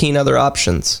 15 other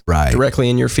options directly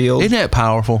in your field. Isn't that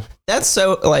powerful? That's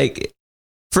so, like,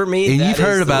 for me, and you've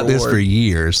heard about this for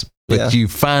years, but you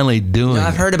finally doing it.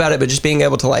 I've heard about it, but just being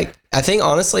able to, like, I think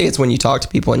honestly, it's when you talk to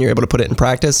people and you're able to put it in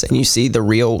practice and you see the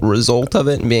real result of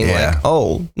it and being like,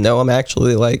 oh, no, I'm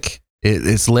actually like.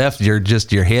 It's left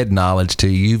your head knowledge to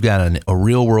you've got a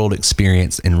real world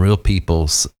experience and real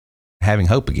people's having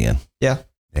hope again. Yeah.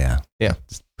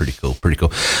 It's pretty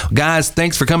cool. Guys,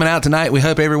 thanks for coming out tonight. We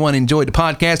hope everyone enjoyed the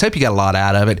podcast. Hope you got a lot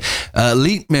out of it.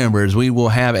 Elite members, we will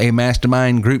have a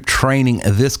mastermind group training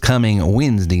this coming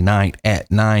Wednesday night at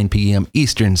 9 p.m.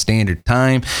 Eastern Standard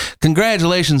Time.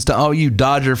 Congratulations to all you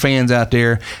Dodger fans out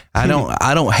there. I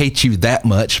don't hate you that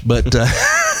much, but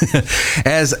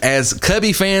as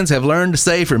Cubby fans have learned to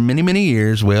say for many, many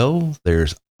years, well,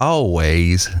 there's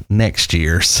always next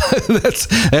year. So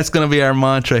that's going to be our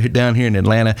mantra down here in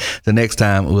Atlanta. The next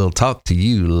time we'll talk to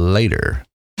you later.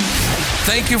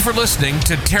 Thank you for listening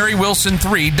to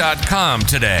TerryWilson3.com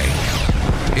today.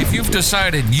 If you've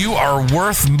decided you are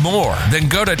worth more, then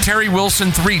go to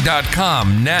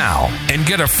TerryWilson3.com now and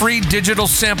get a free digital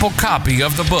sample copy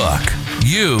of the book.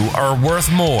 You are worth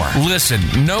more. Listen,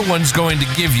 no one's going to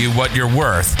give you what you're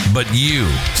worth but you.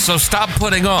 So stop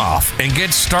putting off and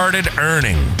get started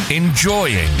earning,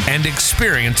 enjoying, and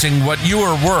experiencing what you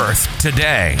are worth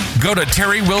today. Go to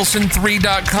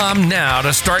TerryWilson3.com now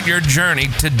to start your journey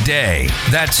today.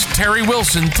 That's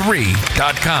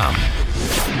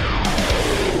TerryWilson3.com.